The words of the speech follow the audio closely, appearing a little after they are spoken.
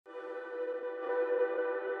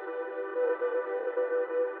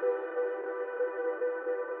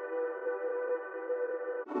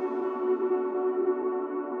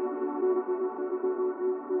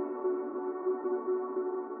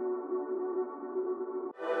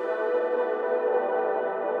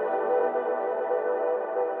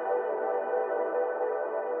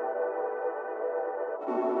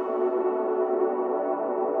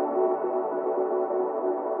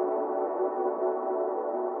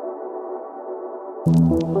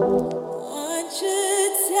Aren't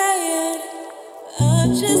you tired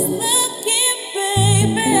of just looking,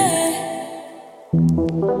 baby? Swing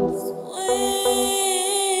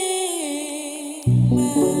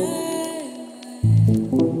my way.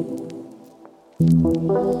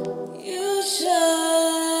 You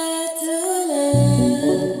sure do look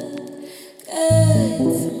good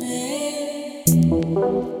to me.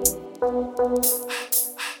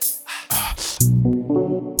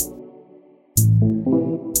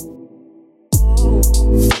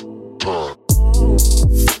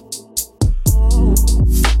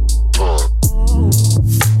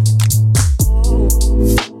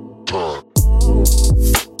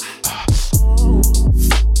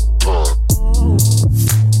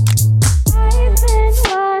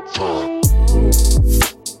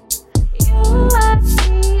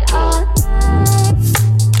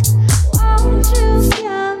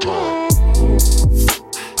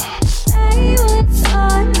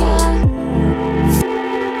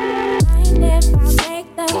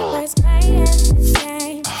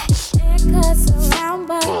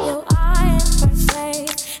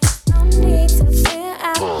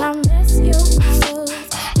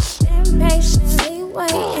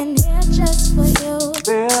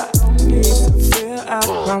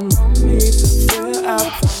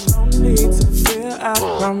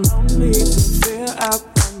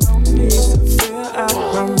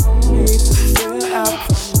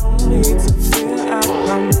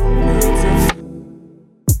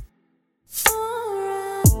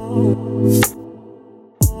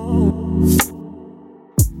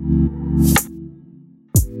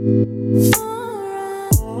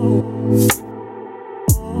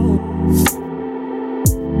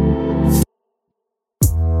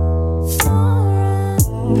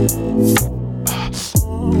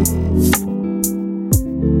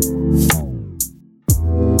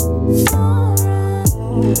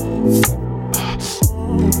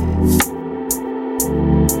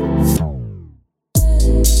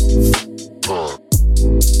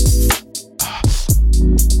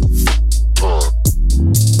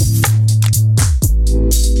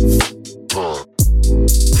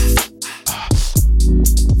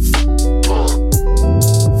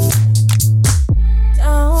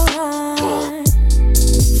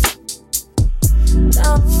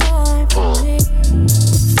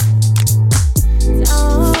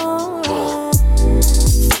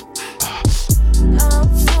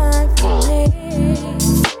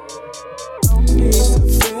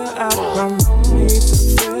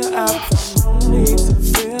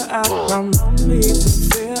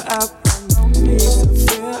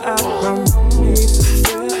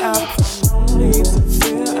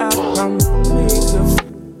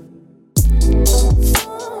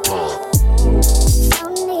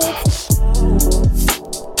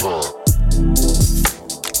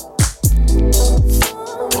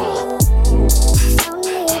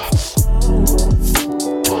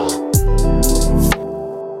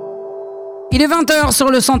 Il est 20h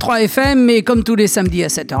sur le 103 FM et comme tous les samedis à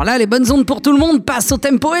cette heure-là, les bonnes ondes pour tout le monde passent au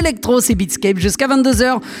tempo électro. C'est Beatscape jusqu'à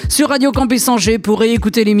 22h sur Radio Campus Angers. Pour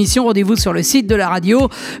réécouter l'émission, rendez-vous sur le site de la radio.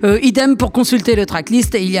 Idem pour consulter le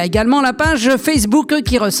tracklist. Et il y a également la page Facebook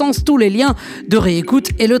qui recense tous les liens de réécoute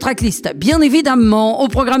et le tracklist. Bien évidemment, au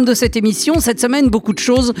programme de cette émission, cette semaine, beaucoup de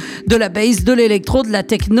choses. De la bass, de l'électro, de la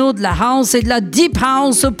techno, de la house et de la deep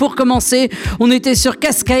house. Pour commencer, on était sur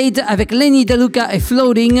Cascade avec Lenny DeLuca et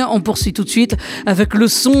Floating. On poursuit tout de suite avec le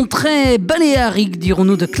son très baléarique,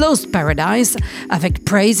 dirons-nous, de Closed Paradise avec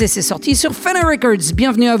Praise et c'est sorti sur Fenner Records.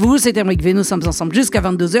 Bienvenue à vous, c'est Emric V, nous sommes ensemble jusqu'à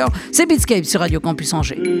 22h. C'est Beatscape sur Radio Campus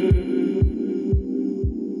Angers.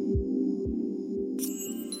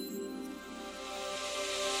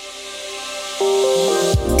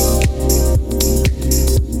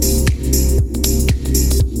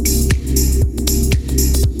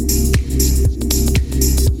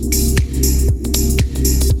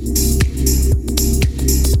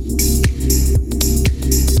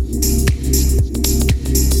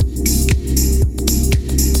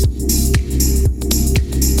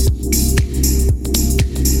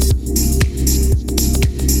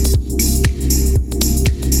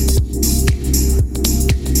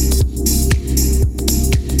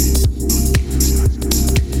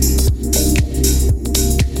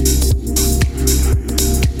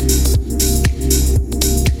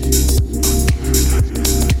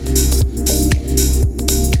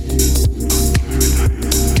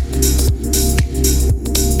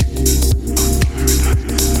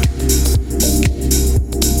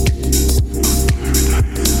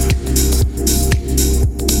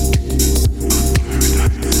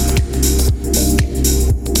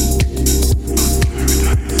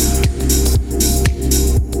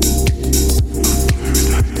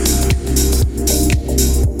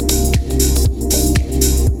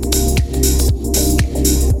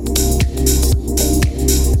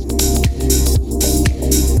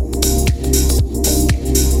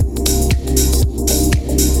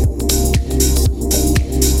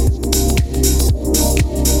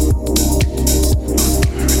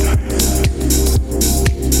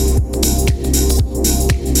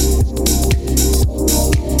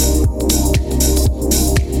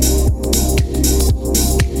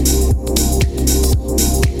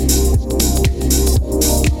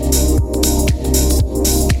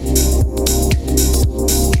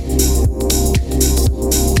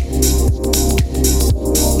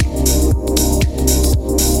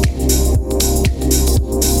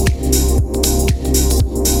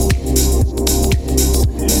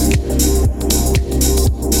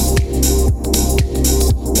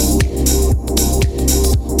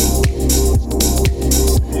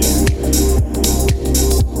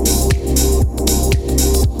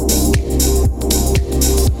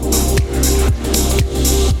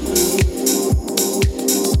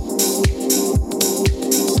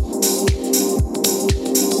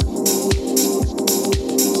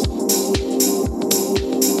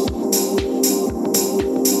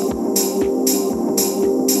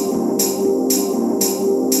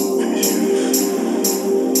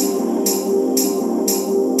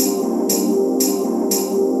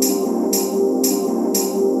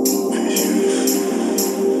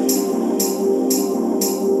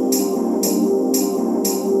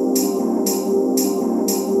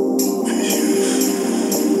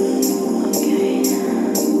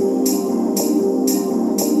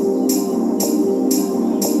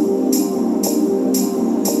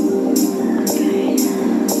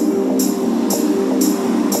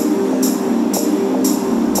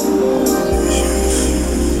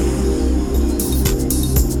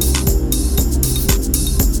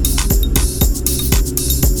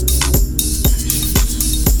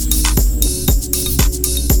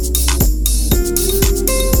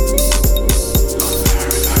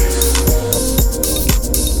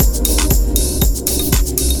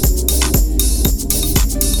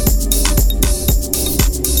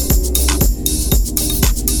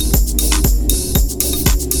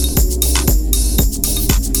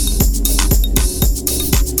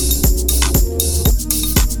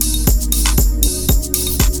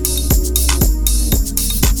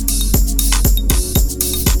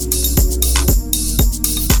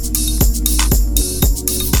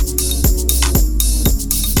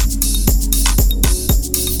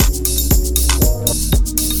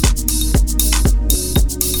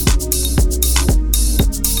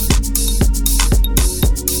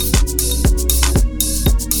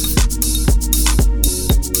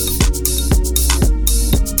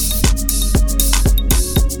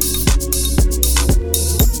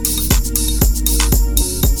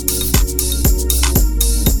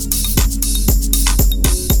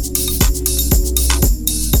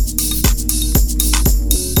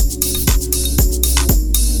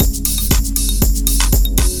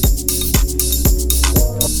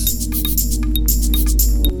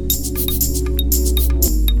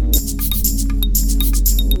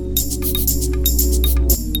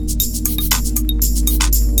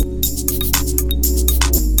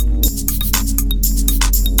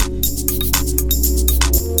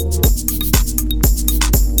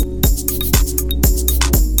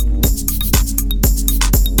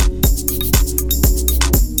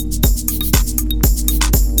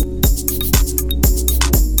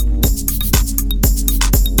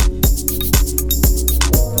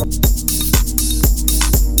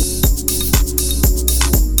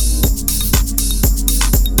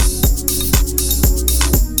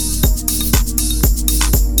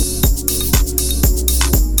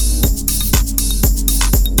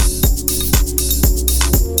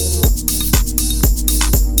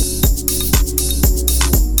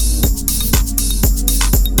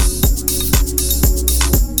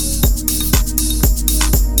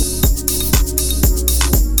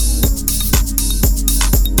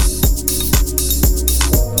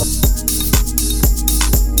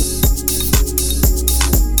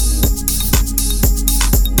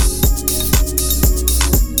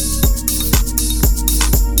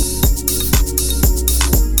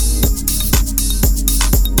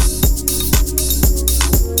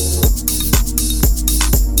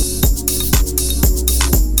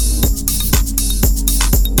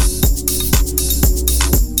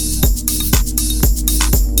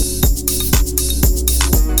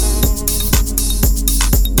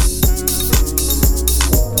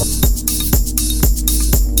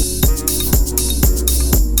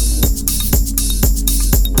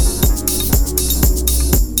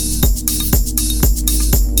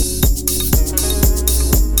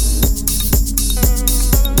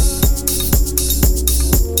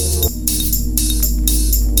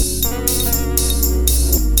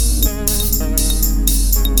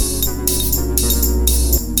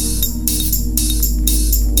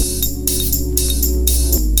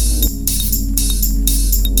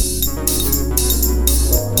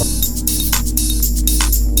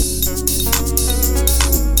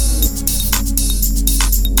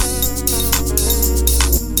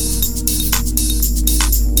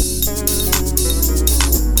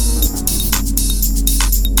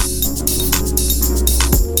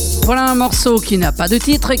 Voilà un morceau qui n'a pas de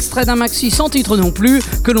titre, extrait d'un maxi sans titre non plus,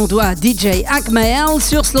 que l'on doit à DJ Akmael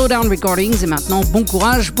sur Slowdown Recordings. Et maintenant, bon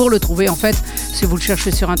courage pour le trouver. En fait, si vous le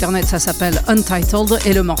cherchez sur internet, ça s'appelle Untitled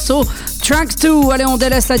et le morceau Track 2. Allez, on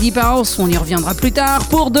délaisse la Deep House, on y reviendra plus tard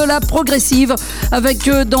pour de la progressive avec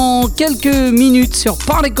dans quelques minutes sur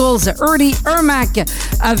Particles Early Ermac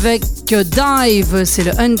avec Dive, c'est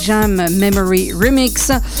le Unjam Memory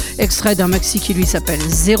Remix, extrait d'un maxi qui lui s'appelle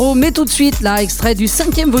Zero. Mais tout de suite, là, extrait du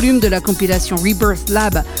 5e volume de la compilation Rebirth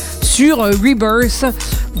Lab sur Rebirth.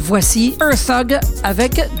 Voici Earthug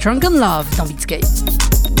avec Drunken Love dans Beatscape.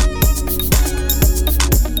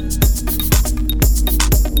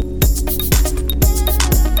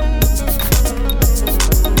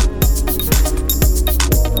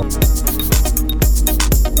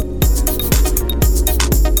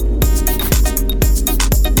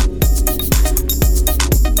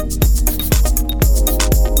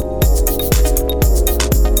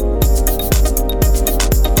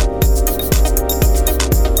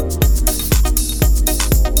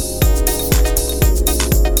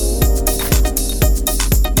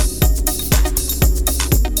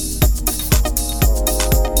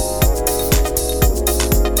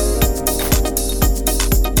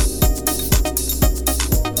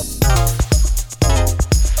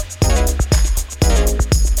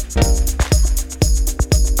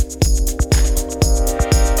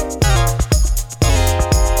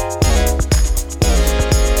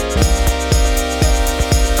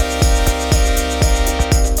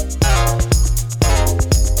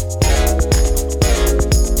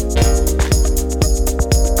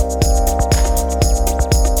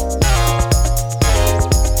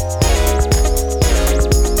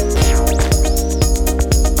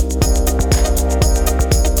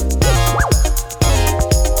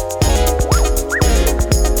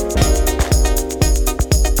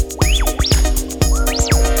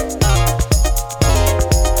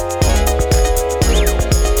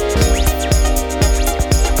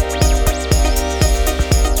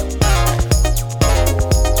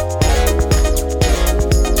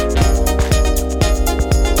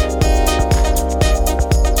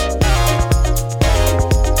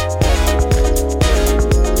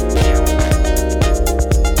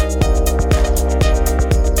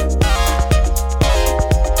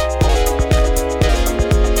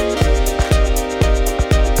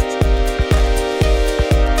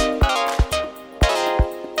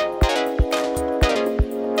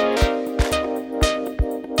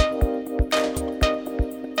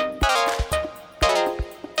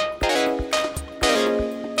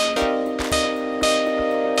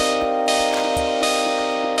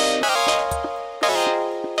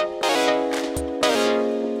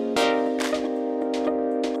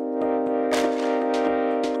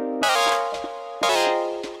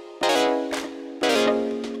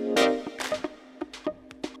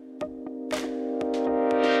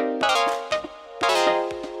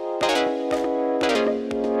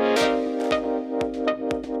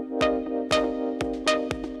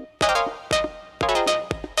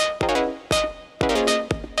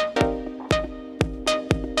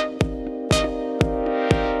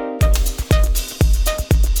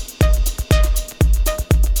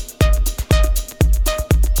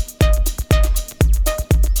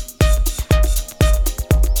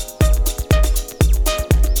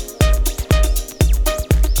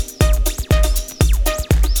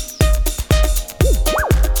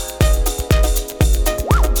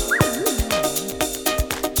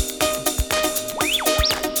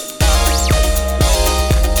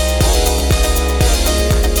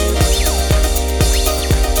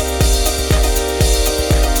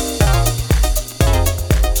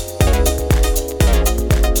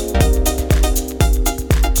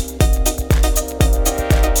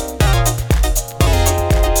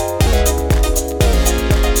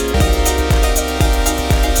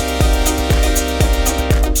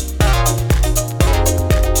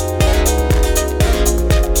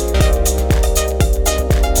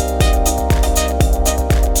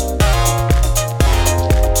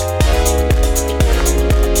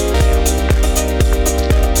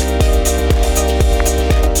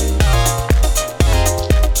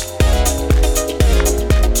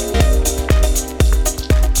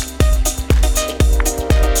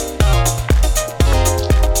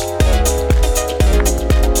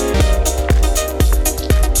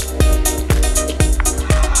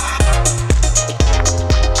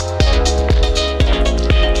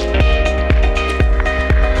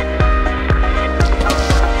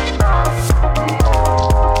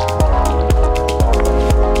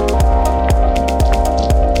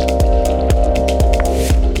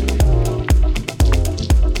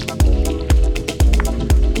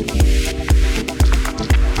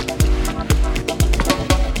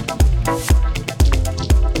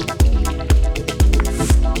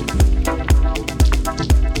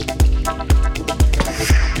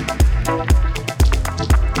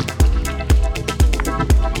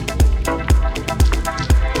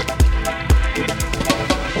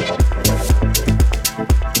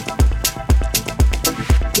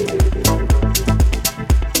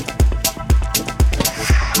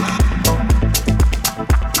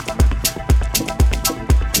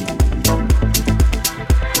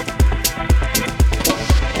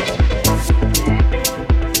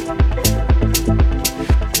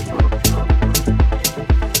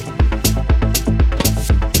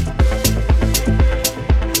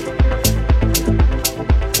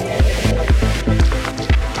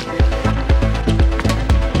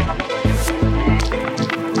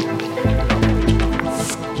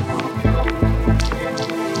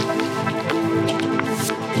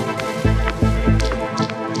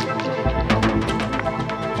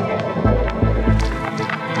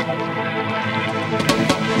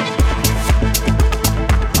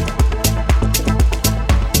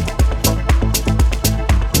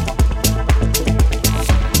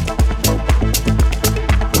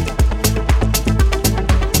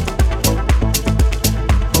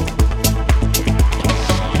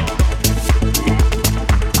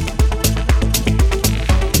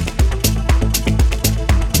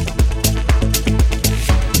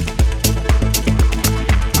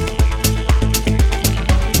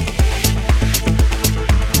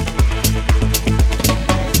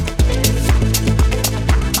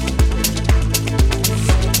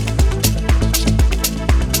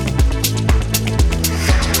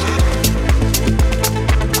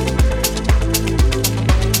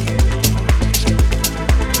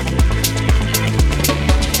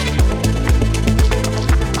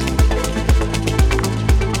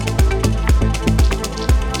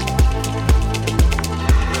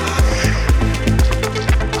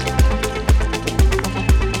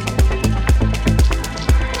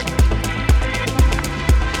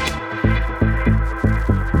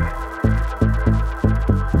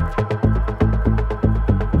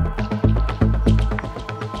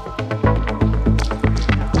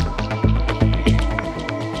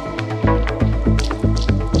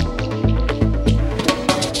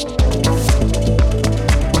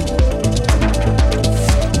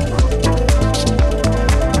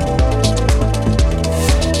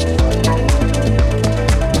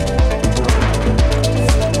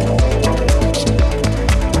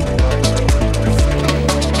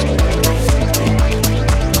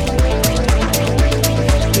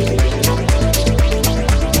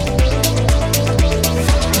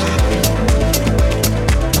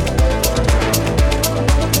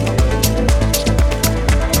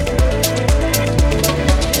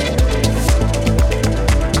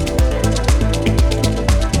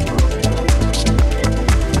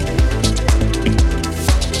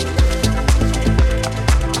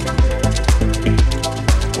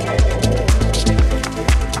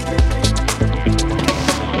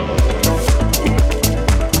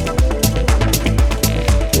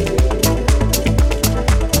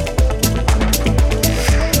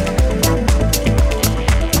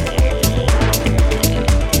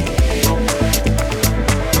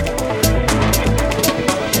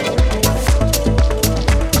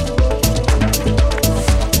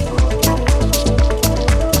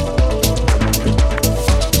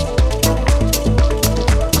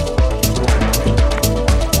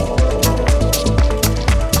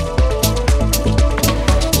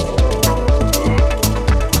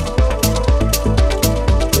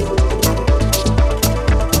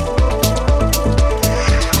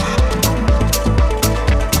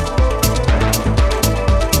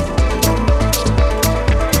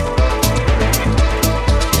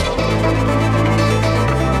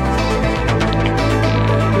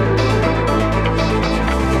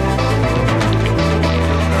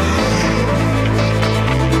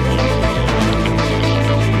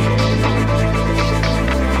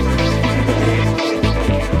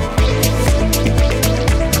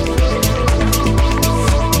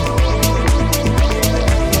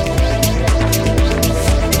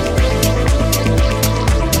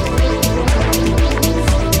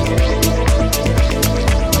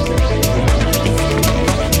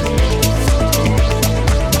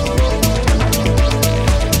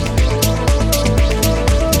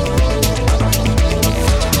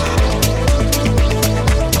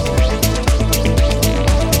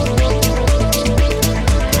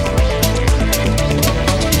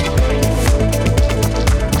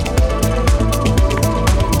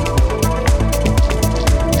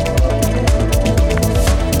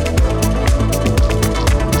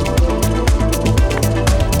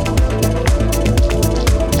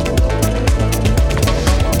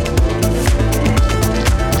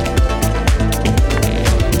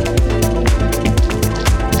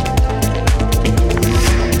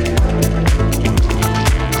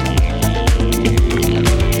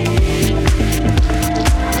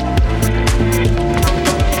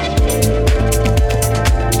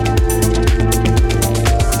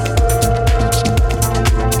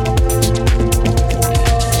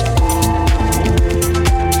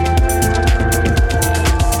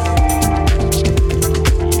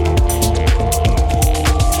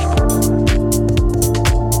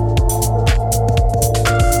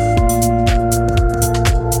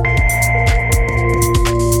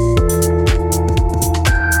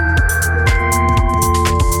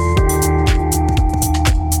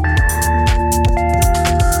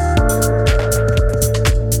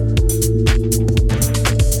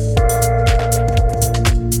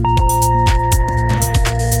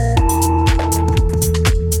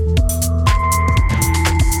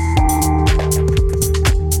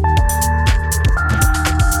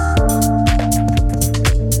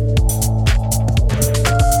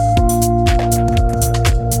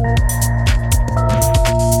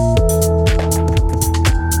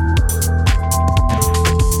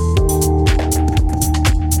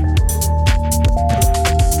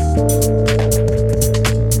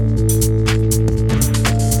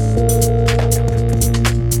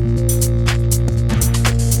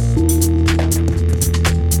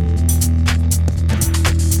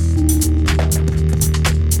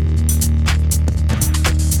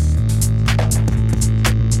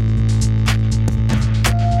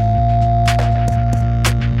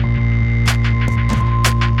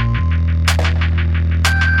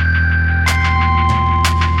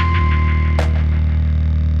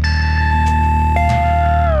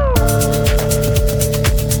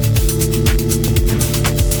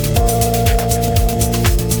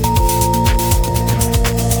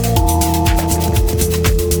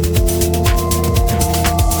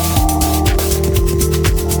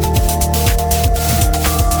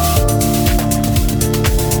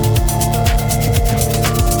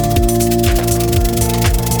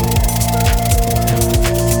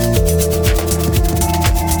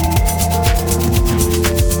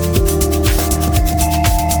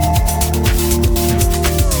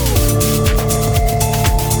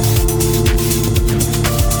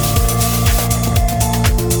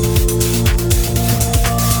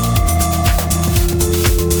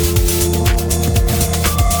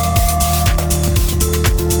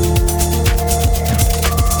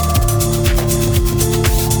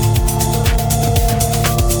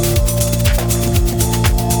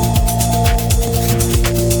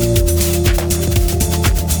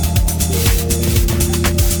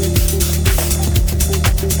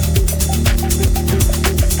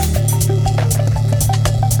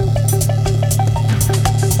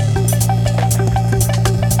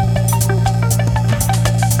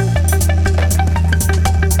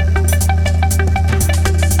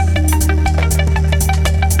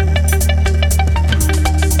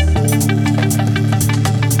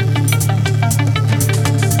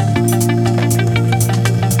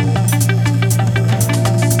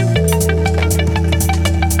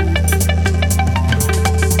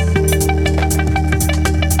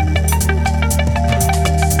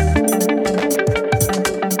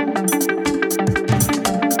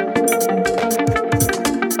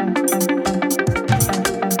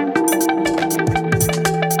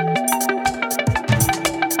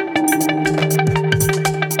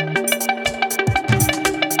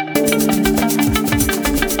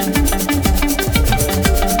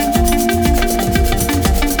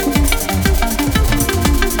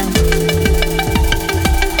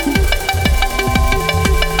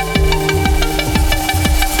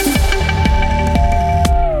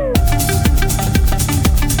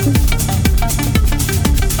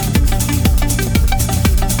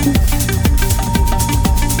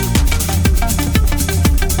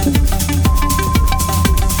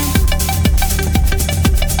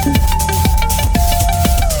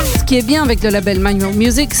 qui est bien avec le label Manual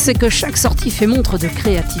Music, c'est que chaque sortie fait montre de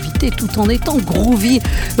créativité tout en étant groovy,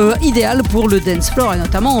 idéal pour le dance floor et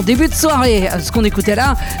notamment en début de soirée. Ce qu'on écoutait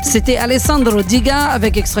là, c'était Alessandro Diga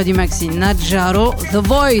avec extrait du maxi Najaro The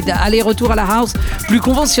Void. Allez, retour à la house plus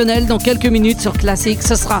conventionnelle dans quelques minutes sur Classic.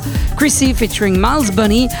 Ce sera Chrissy featuring Miles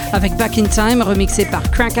Bunny avec Back in Time remixé par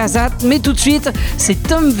Crank Azat. Mais tout de suite, c'est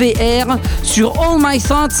Tom VR sur All My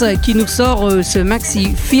Thoughts qui nous sort ce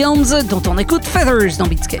maxi Films dont on écoute Feathers dans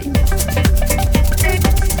Beatscape.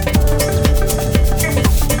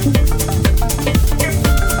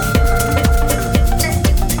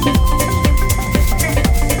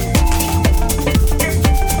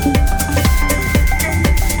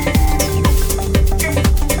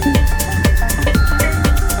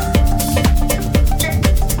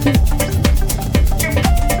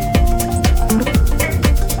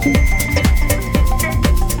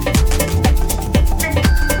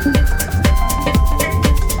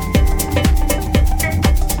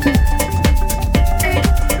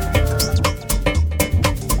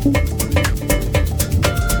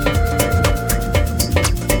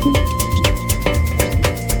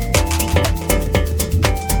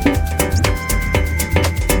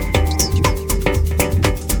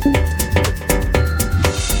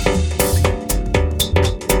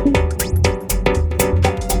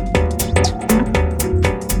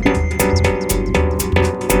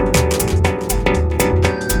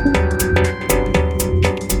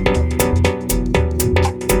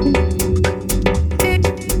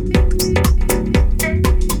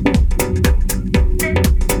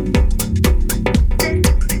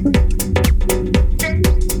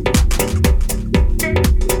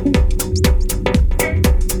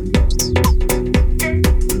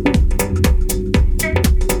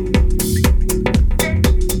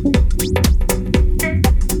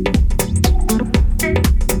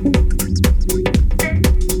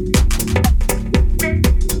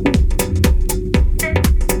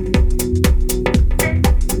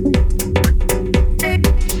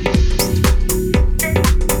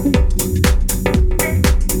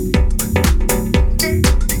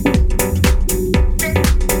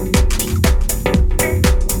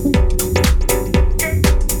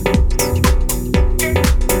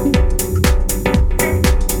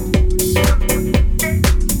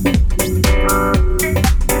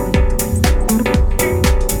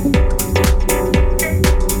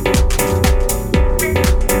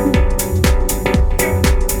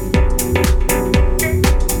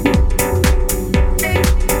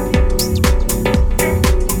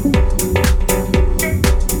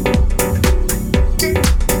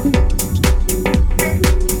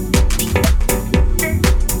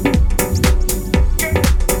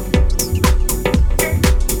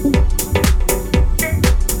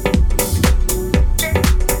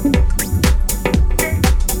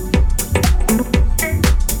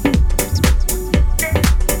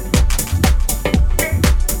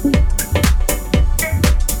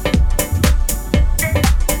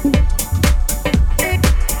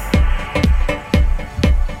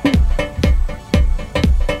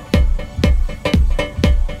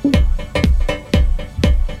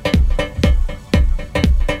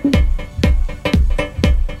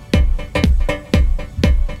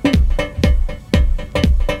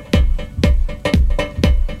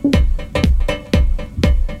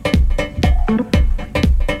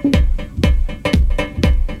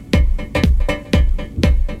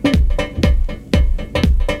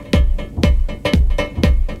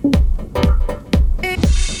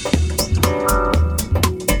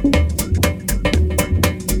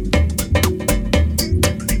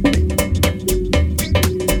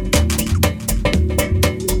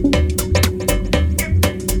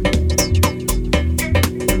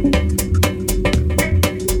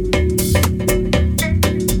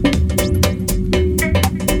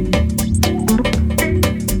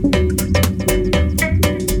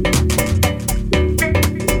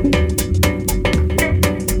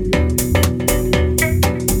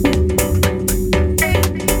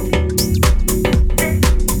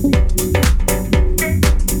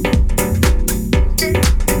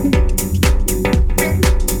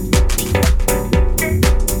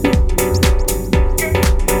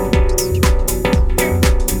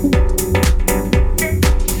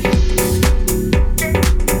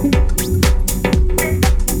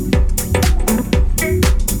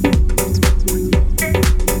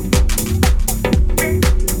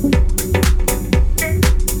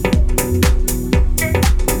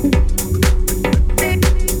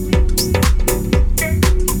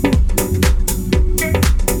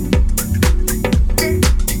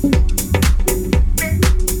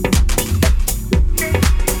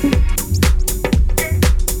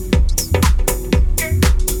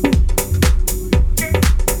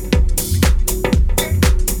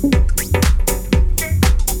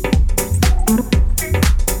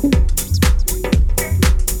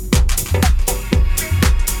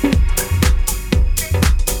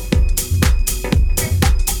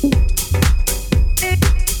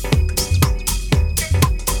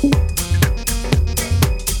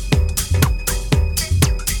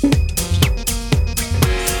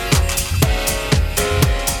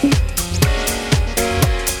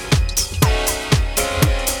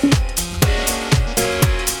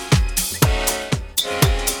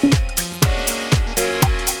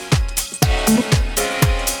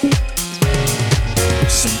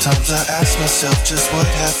 Sometimes I ask myself just what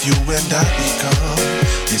have you and I become.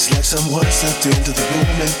 It's like someone stepped into the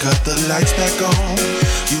room and cut the lights back on.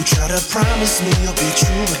 You try to promise me you'll be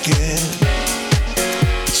true again,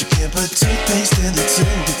 but you can't put toothpaste in the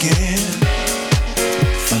tube again.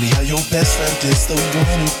 Funny how your best friend is the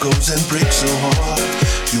one who goes and breaks your heart.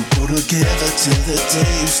 You go together till the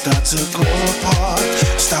day you start to go apart.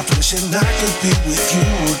 Stop wishing I could be with you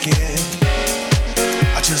again.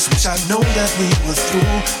 I just wish I'd known that we were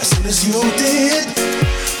through as soon as you did.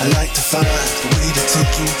 I like to find a way to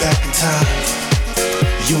take you back in time.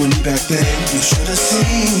 You and me back then, you should have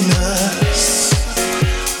seen us.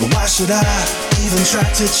 But why should I even try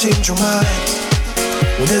to change your mind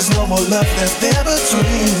when there's no more love left there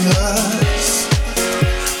between us?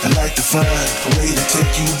 I like to find a way to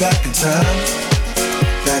take you back in time,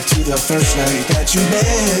 back to the first night that you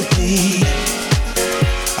met me.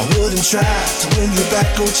 I wouldn't try to win you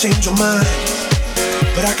back or change your mind,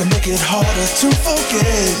 but I can make it harder to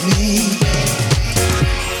forget me.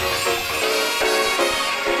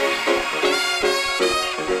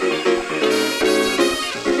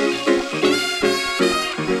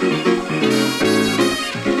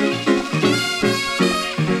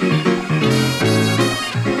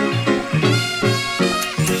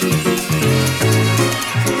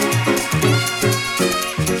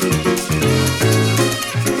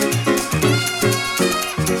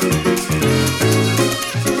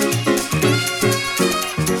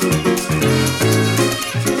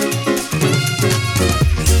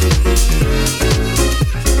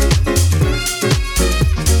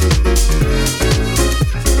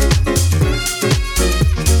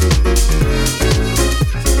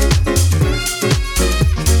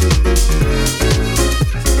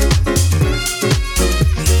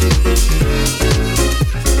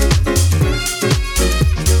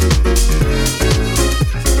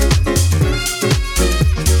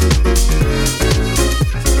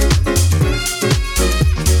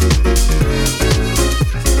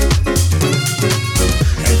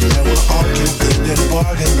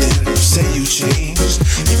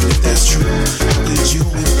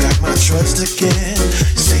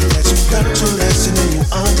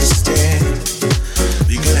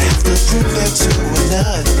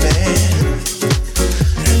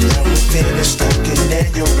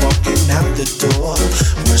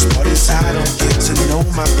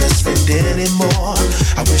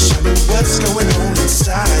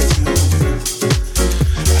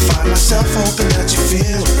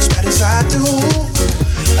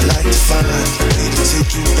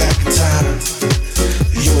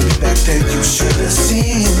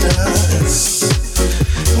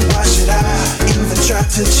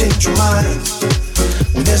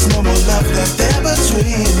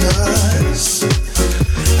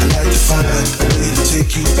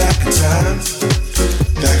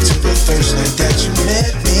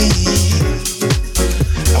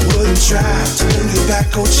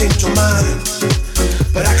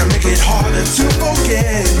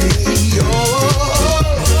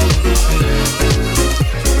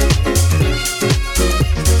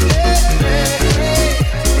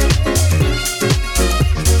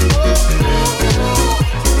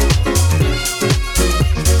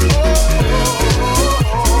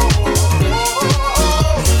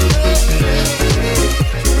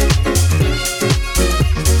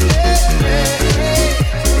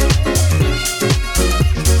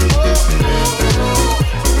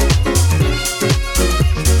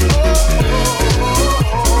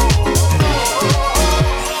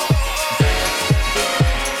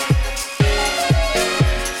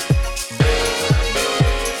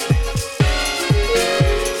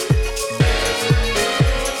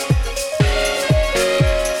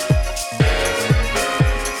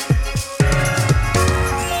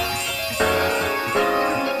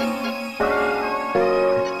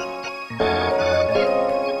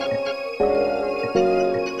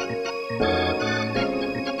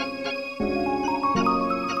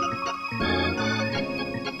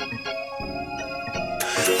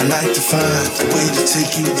 I like to find a way to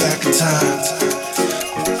take you back in time. Take you back in time.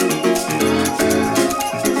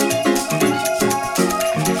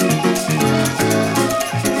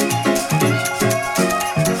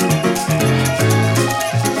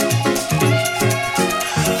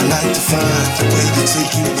 I like to find a way to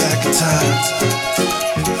take you back in time.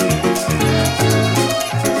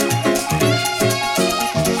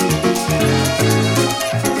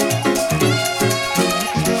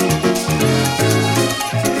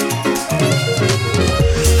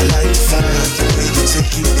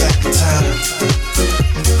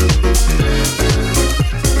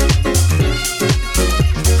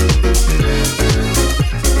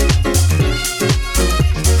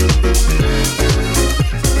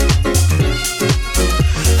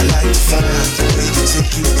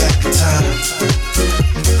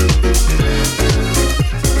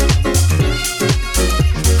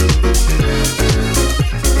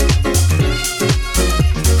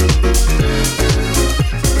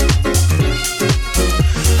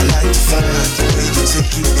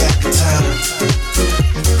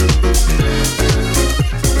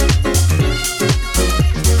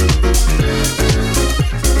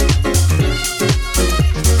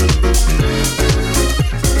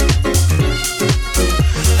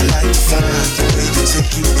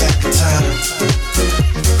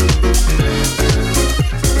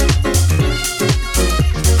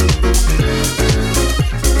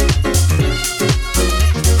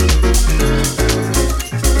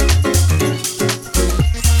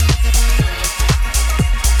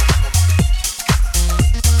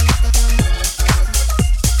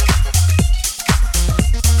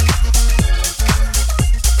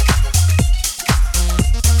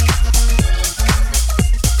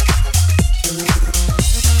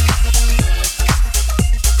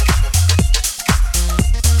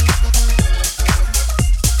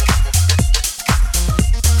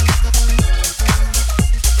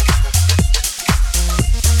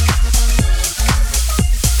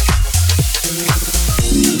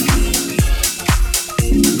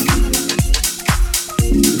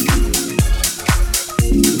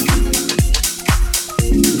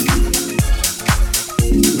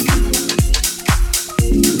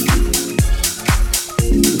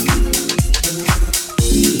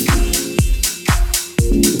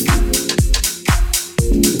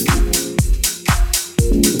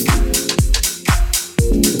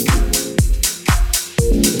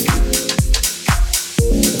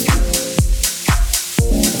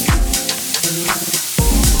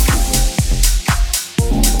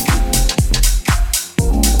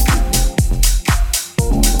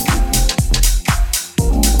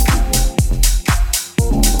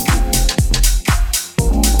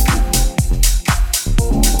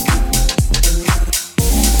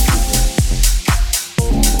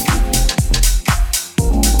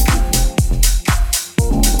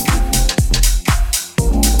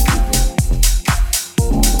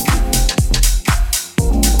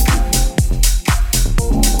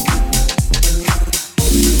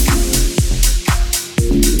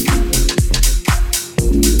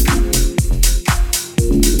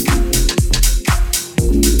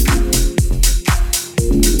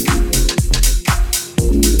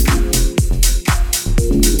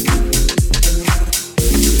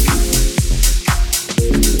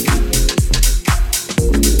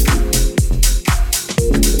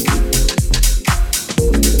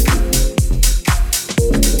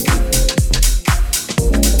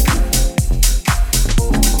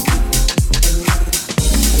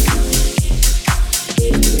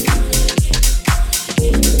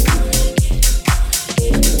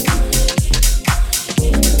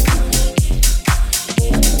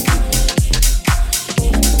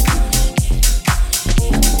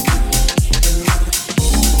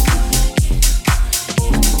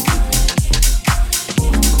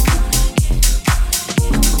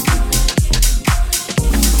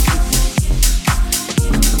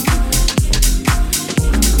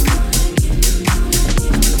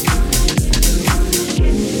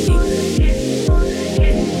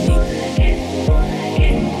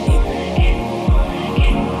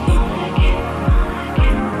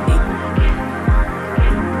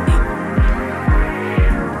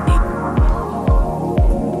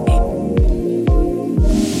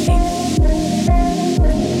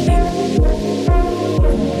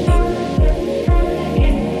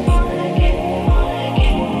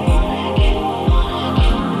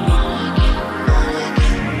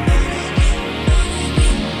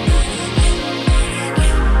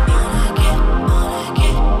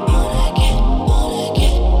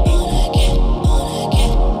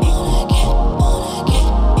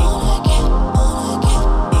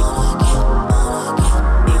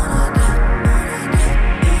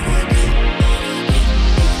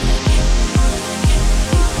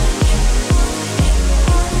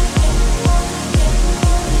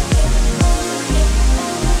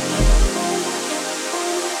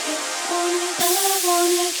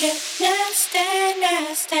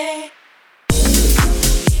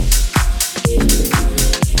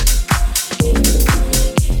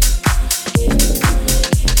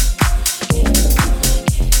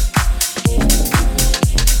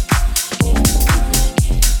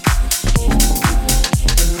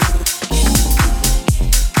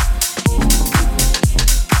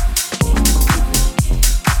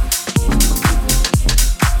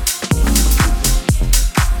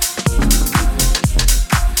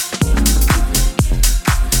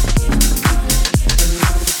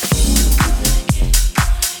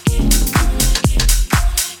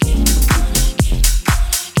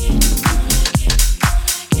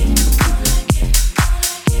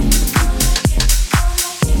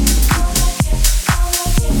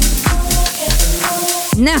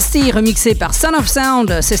 Nasty, remixé par Son of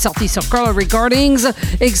Sound, c'est sorti sur Color Recordings,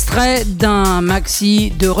 extrait d'un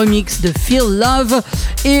maxi de remix de Feel Love,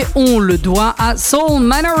 et on le doit à Soul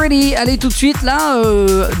Minority. Allez, tout de suite, là,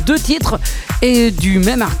 deux titres et du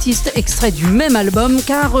même artiste, extrait du même album,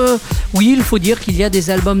 car oui, il faut dire qu'il y a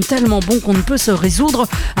des albums tellement bons qu'on ne peut se résoudre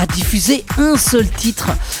à diffuser un seul titre,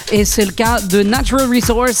 et c'est le cas de Natural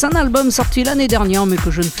Resource, un album sorti l'année dernière mais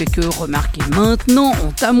que je ne fais que remarquer maintenant,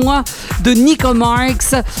 honte à moi, de Nico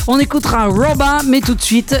Marx. On écoutera Roba, mais tout de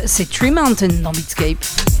suite c'est Tree Mountain dans Beatscape.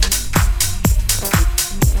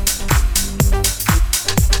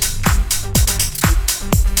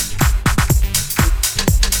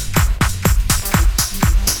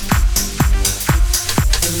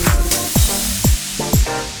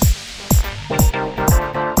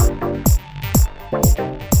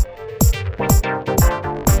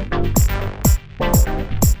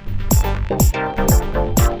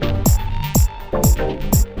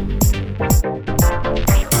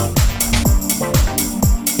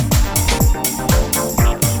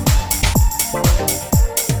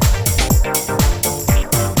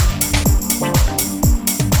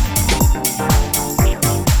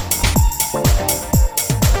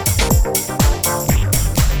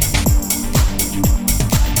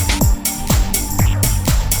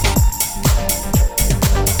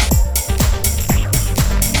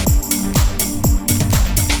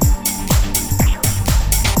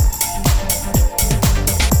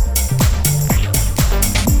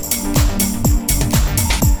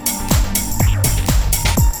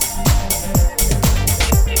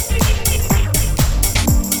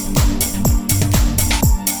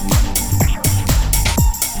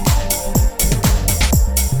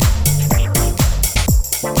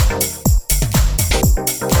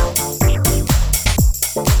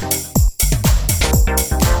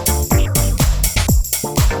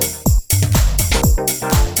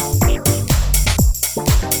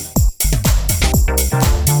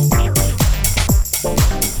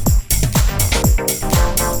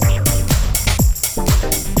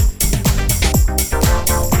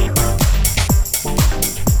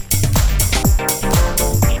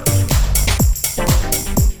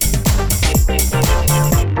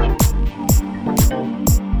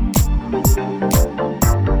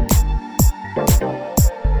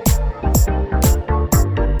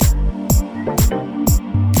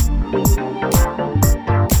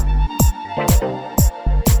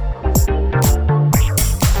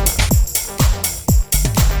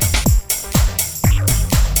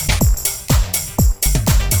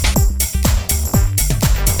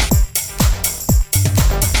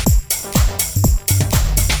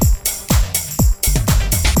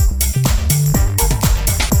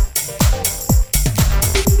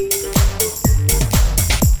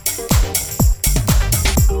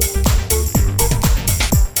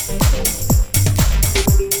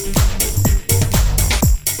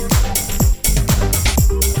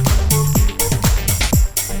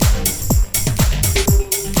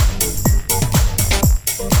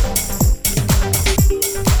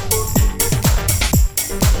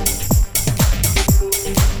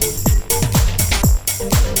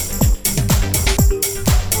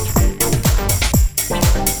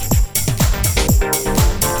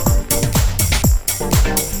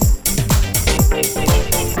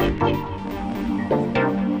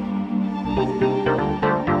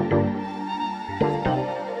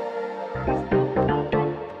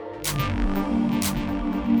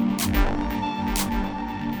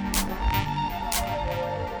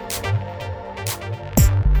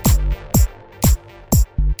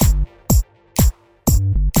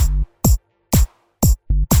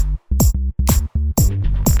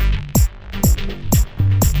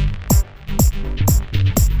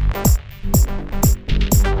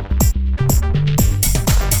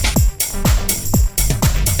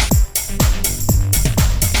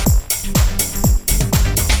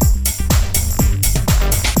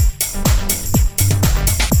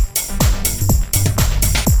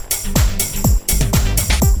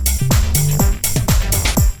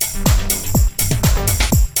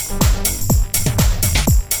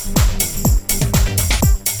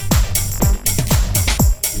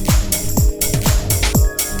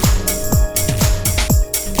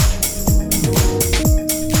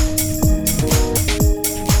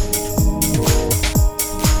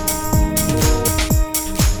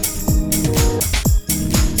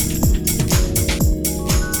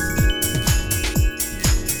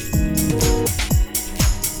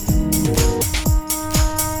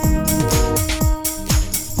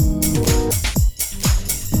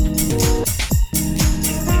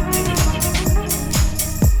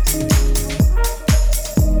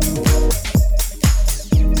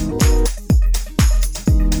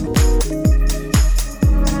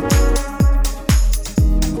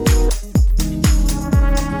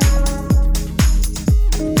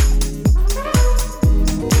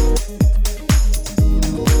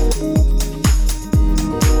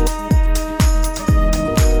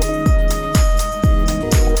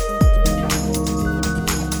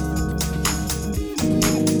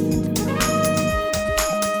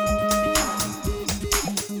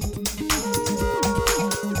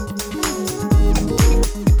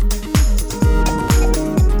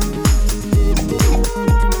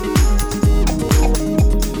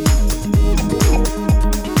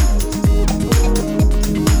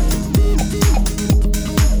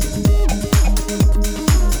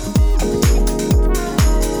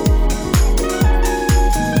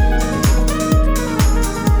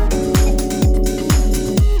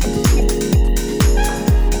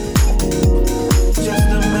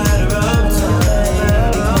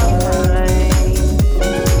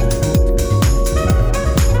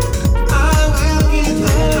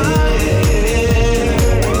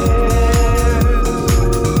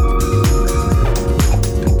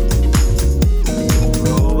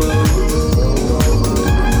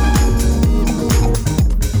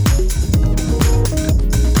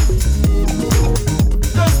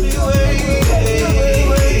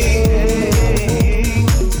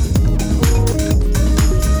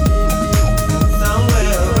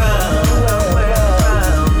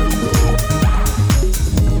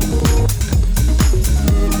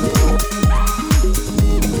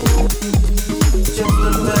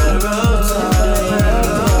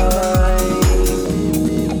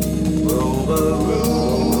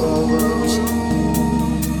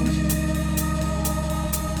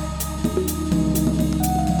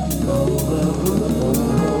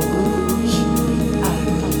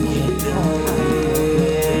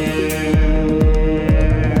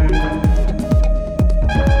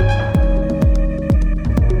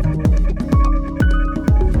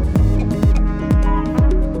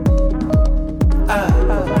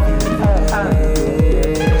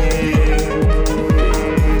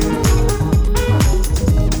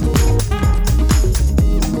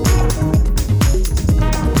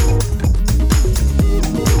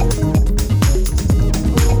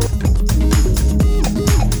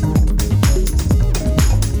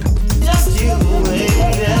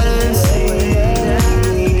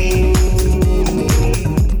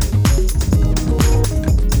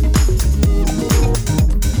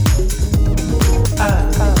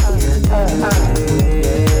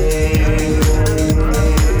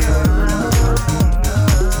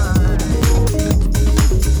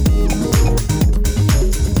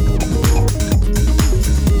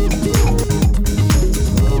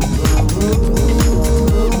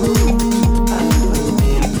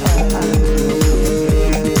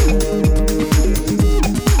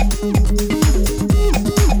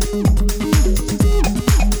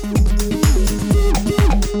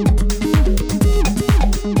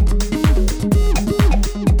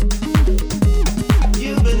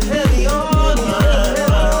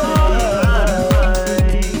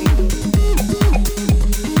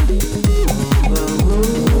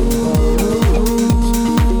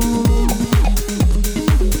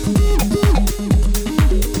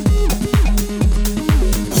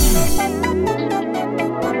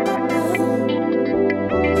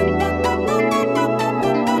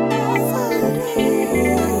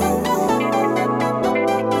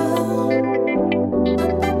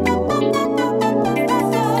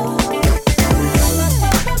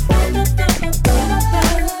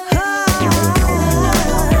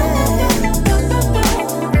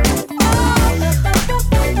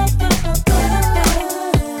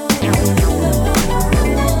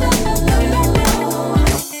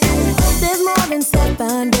 There's more than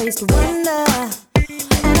 7 days to wonder,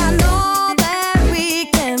 and I know that we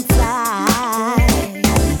can fly.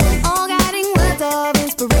 All guiding words of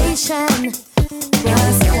inspiration.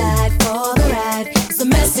 Just glide for the ride. It's a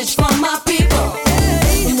message from my people.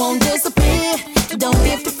 We won't disappear. We don't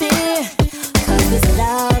give to fear. 'Cause this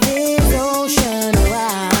love is ocean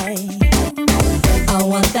wide. I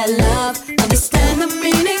want that love. Understand the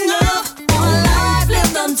meaning of one life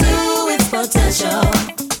lived unto its potential.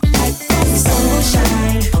 Like the sun will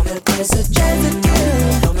shine on the desert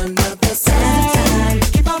residue. On another side of time.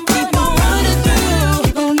 Keep on running through.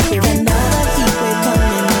 Keep on moving. Another heat wave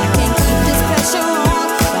coming. Can't keep this pressure on.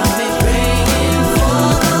 I've been praying for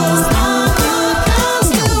those other clouds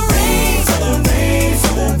to rain. For the rain,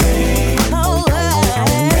 for the rain. Oh,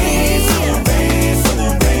 rain, for the rain, for the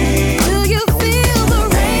rain. Do you feel the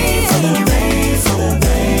rain? For the rain, for the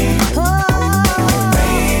rain. Oh,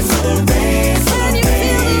 rain, for the rain. Can you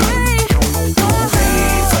feel the rain? Oh,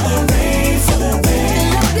 rain, for the rain, for the rain.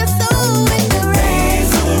 Fill up your soul with the rain.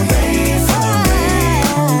 For the rain, for the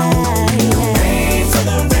rain. Rain, for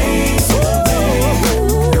the rain, for the rain.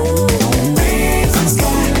 Rain from the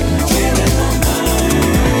sky, clearing my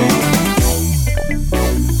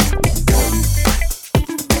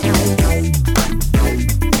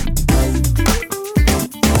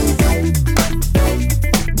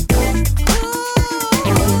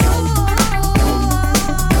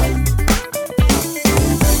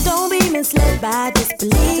Don't be misled by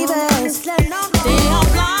disbelievers. They are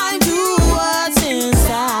blind to what's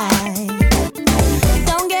inside.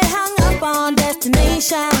 Don't get hung up on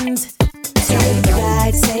destinations. Take a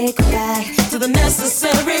ride, say goodbye to the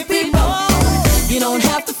necessary people. You don't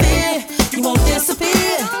have to fear, you won't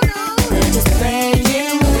disappear. They're just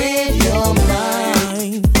playing with your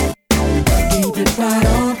mind. Keep it right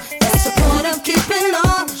on, that's the point of keeping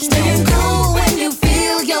on. Staying cool when you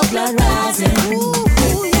feel your blood rising.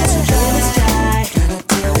 Ooh, yeah. So drive us dry,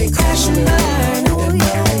 until we crash and burn.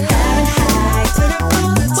 Having high,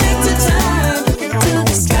 wait to turn to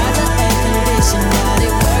the skies of air condition. Now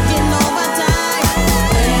they're working overtime.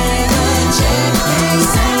 When the chick they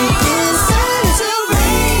say it's time to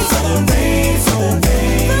rain. For the rain, for the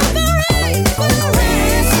rain. For the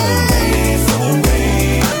rain, for the rain, for the rain, for the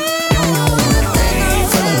rain. Rain,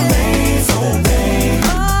 for the rain, for the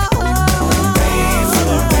rain. Rain, for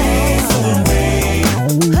the rain, for the rain. Rain, for the rain,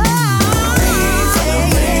 for the rain. Rain, for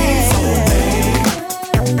the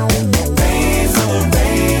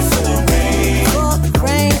rain, for the rain. For the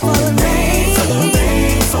rain, for the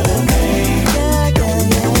rain, for the rain. Yeah,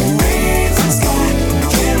 yeah, yeah. Rain from the sky,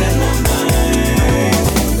 clearing my mind.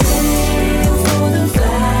 For the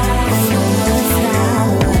fly,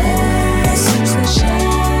 seems to shine.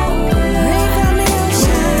 Rain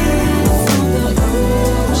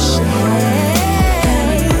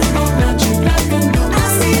from the ocean, I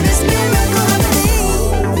see this miracle happening.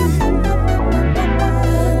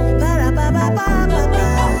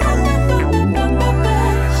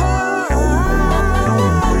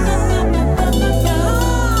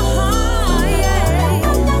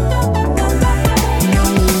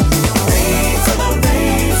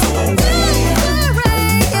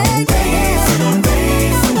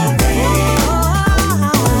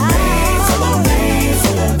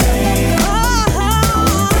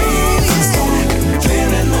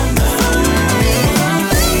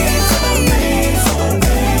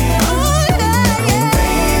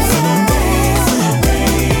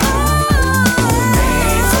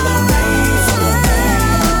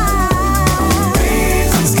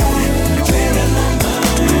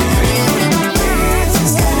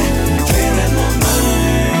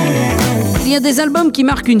 Il y a des albums qui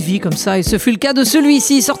marquent une vie comme ça, et ce fut le cas de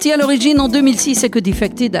celui-ci, sorti à l'origine en 2006 et que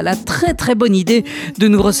Defected a la très très bonne idée de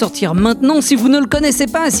nous ressortir maintenant. Si vous ne le connaissez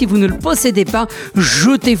pas, si vous ne le possédez pas,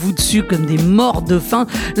 jetez-vous dessus comme des morts de faim.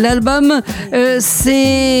 L'album,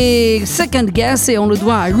 c'est Second Guess et on le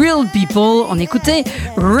doit à Real People. On écoutait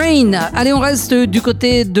Rain. Allez, on reste du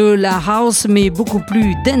côté de la house, mais beaucoup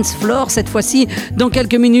plus dance floor cette fois-ci, dans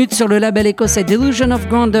quelques minutes sur le label écossais Delusion of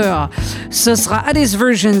Grandeur. Ce sera Alice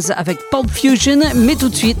Versions avec Pulp Fusion, mais tout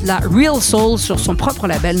de suite, la Real Soul sur son propre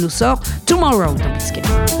label nous sort Tomorrow dans Beatscape.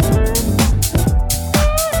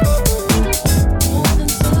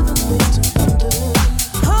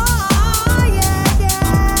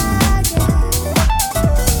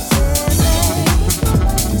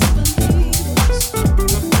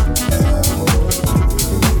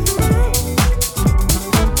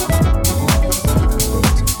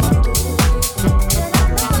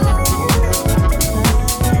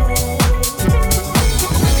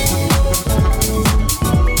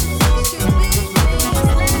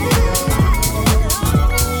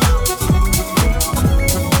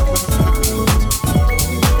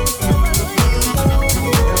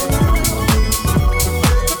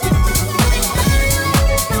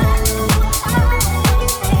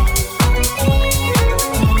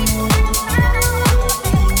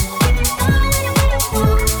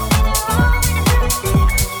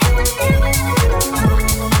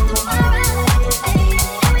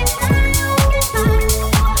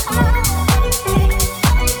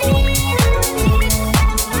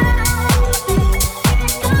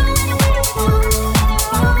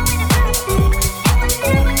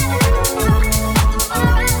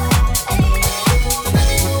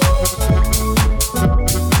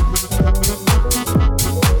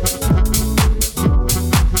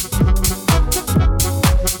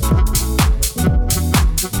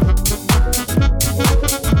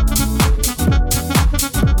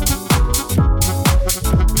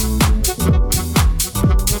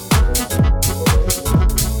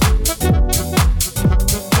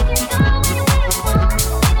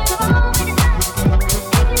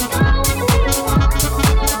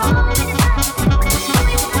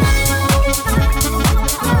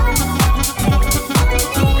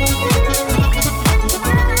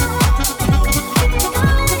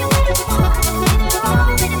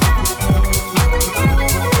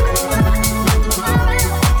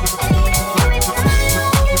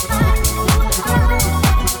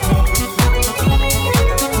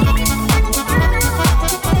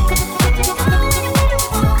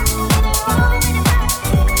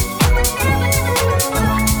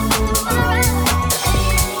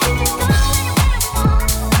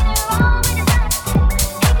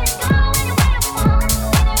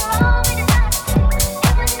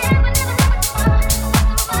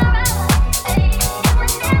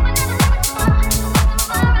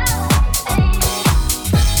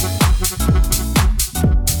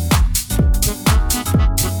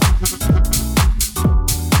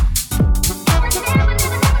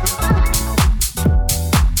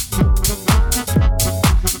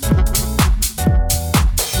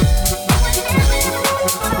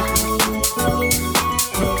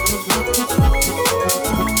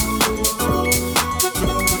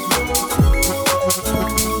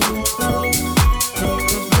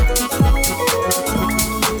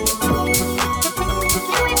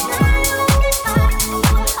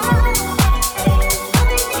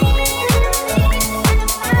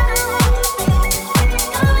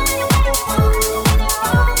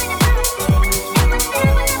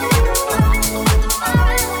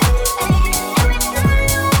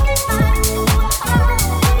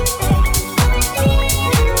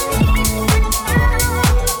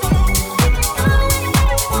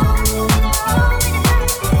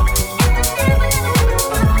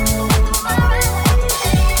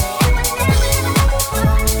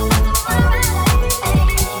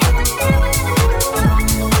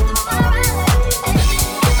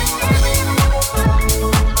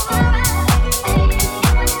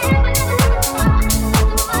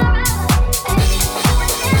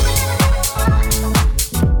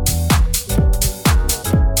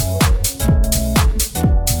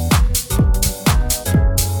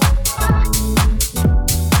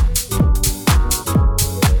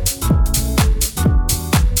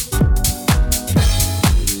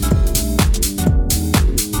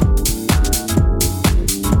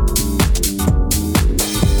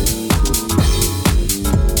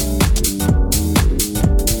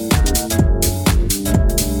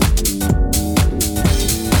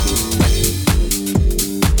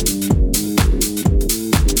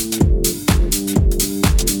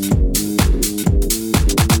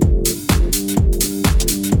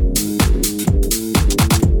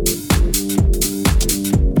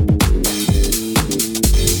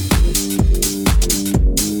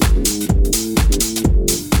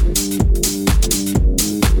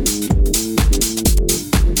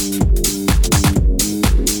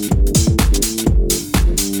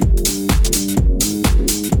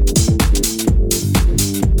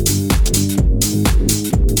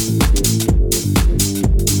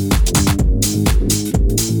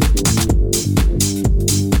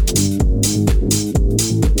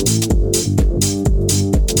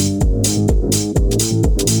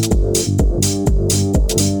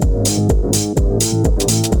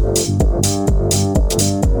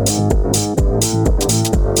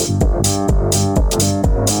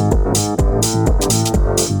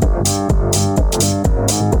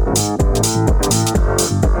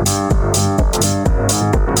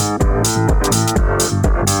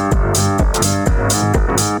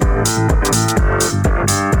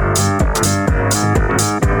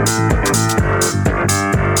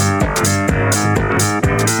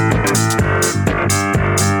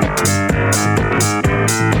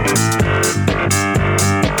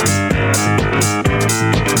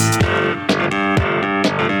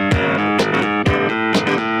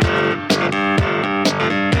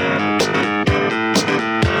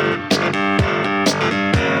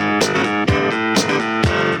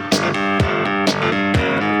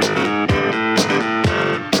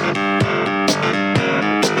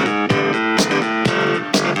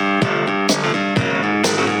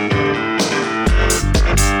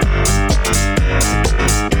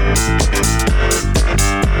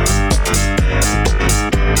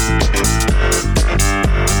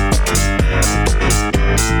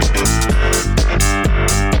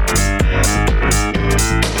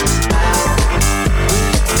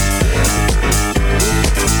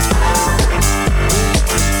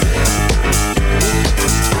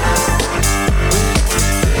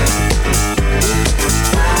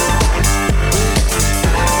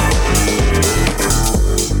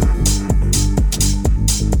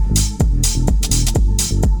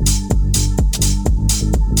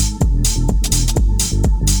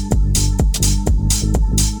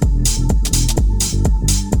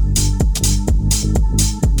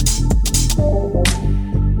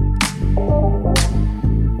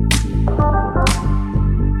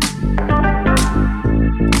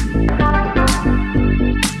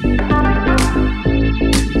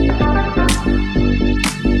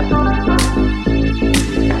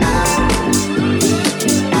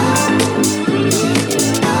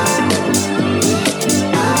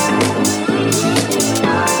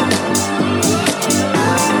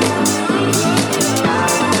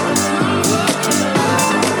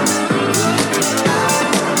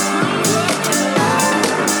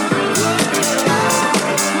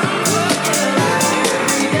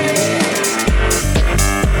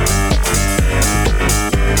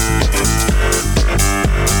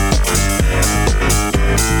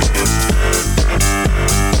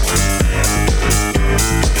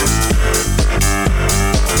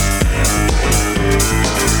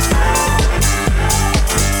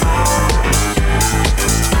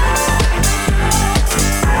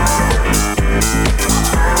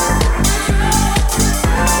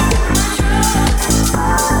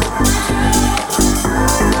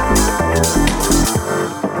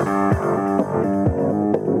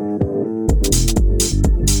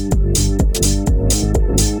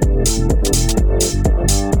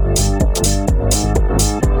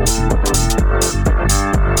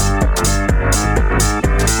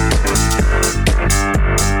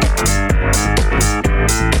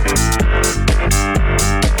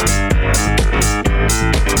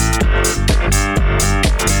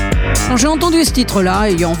 Quand j'ai entendu ce titre-là,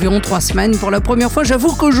 il y a environ 3 semaines, pour la première fois,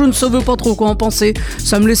 j'avoue que je ne savais pas trop quoi en penser.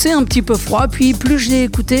 Ça me laissait un petit peu froid, puis plus je l'ai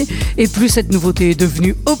écouté, et plus cette nouveauté est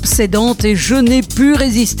devenue obsédante, et je n'ai pu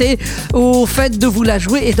résister au fait de vous la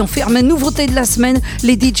jouer et d'en faire ma nouveauté de la semaine.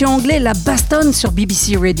 Les DJ anglais la bastonnent sur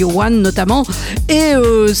BBC Radio 1 notamment, et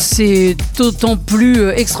c'est d'autant plus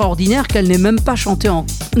extraordinaire qu'elle n'est même pas chantée en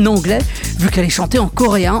anglais, vu qu'elle est chantée en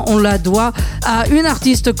coréen. On la doit à une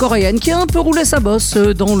artiste coréenne qui a un peu roulé sa bosse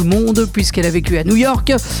dans le monde, puisqu'elle a vécu à New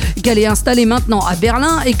York, qu'elle est installée maintenant à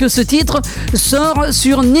Berlin, et que ce titre sort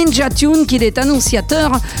sur Ninja Tune, qu'il est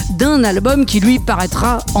annonciateur d'un album qui lui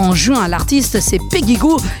paraîtra en juin. L'artiste c'est Peggy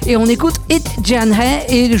Goo, et on écoute It Jan Hae,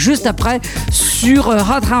 et juste après sur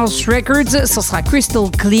Hot House Records ce sera Crystal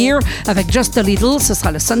Clear avec Just a Little. Ce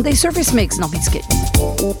sera le Sunday Surface Mix dans Beatscape.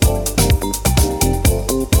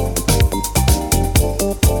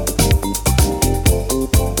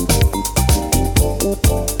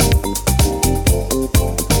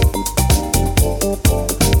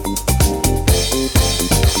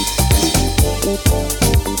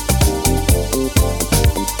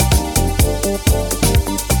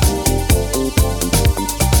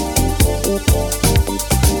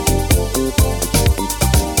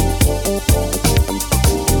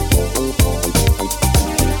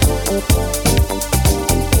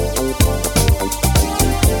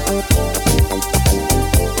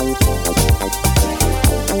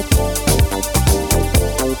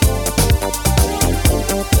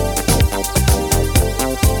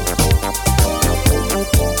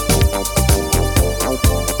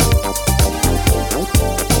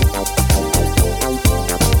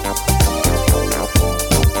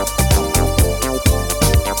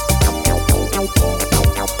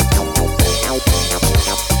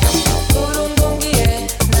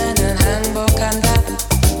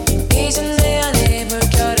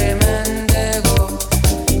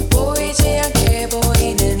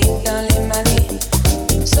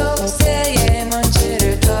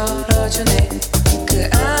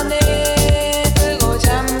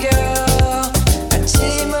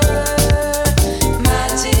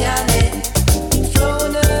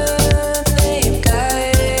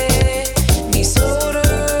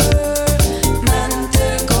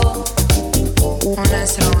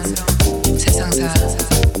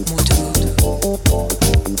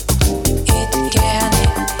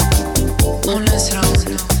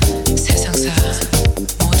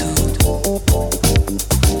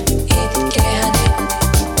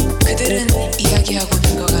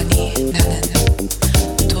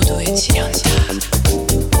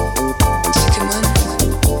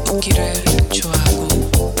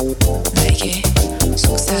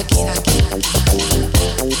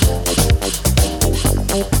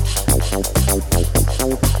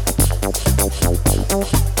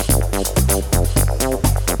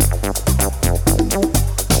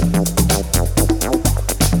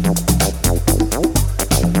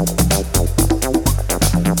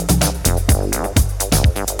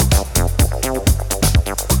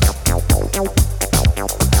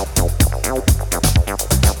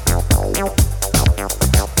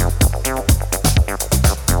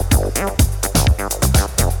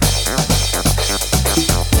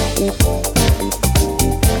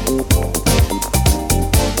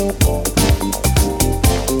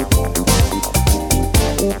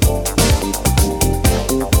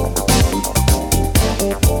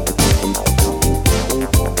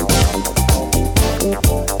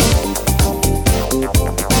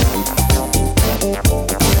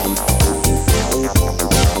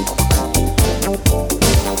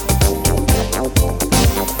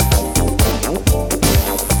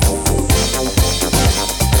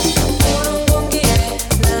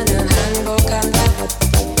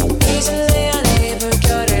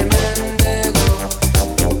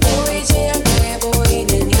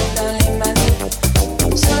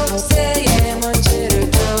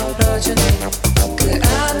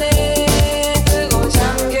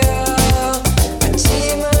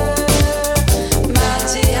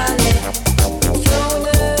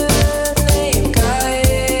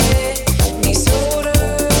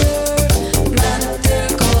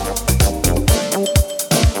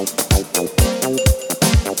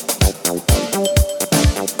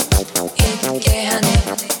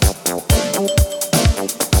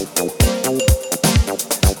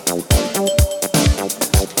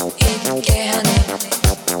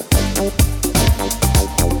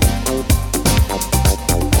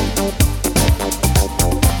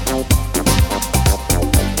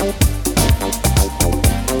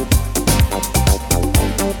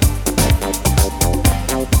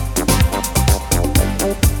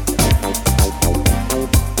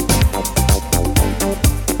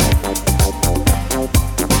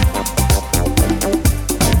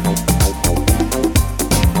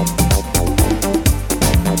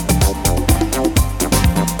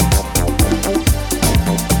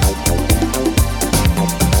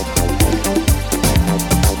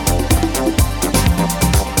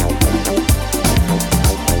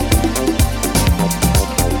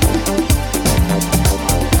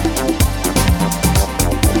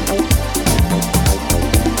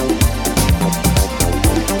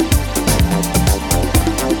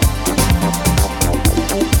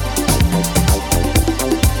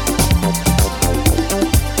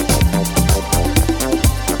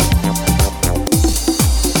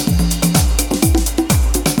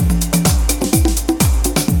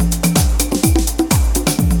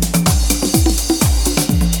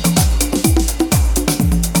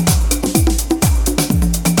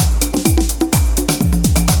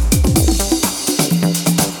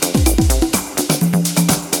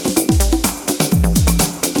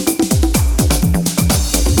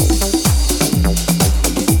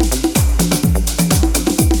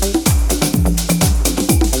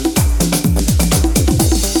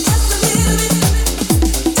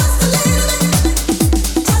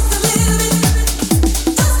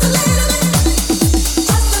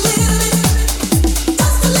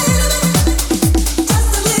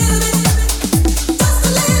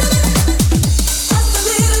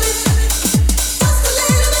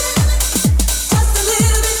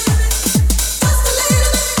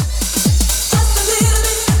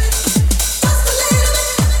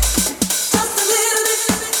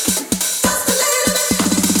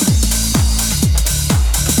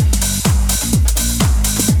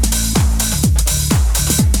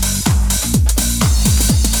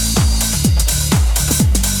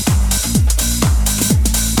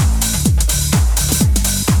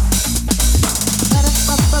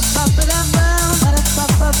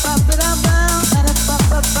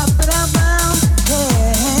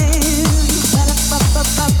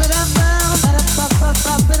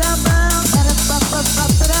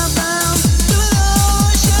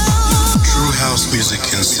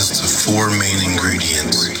 music consists of four main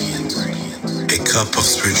ingredients: a cup of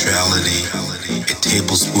spirituality, a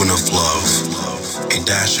tablespoon of love, a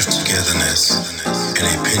dash of togetherness, and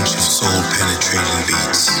a pinch of soul-penetrating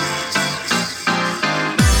beats.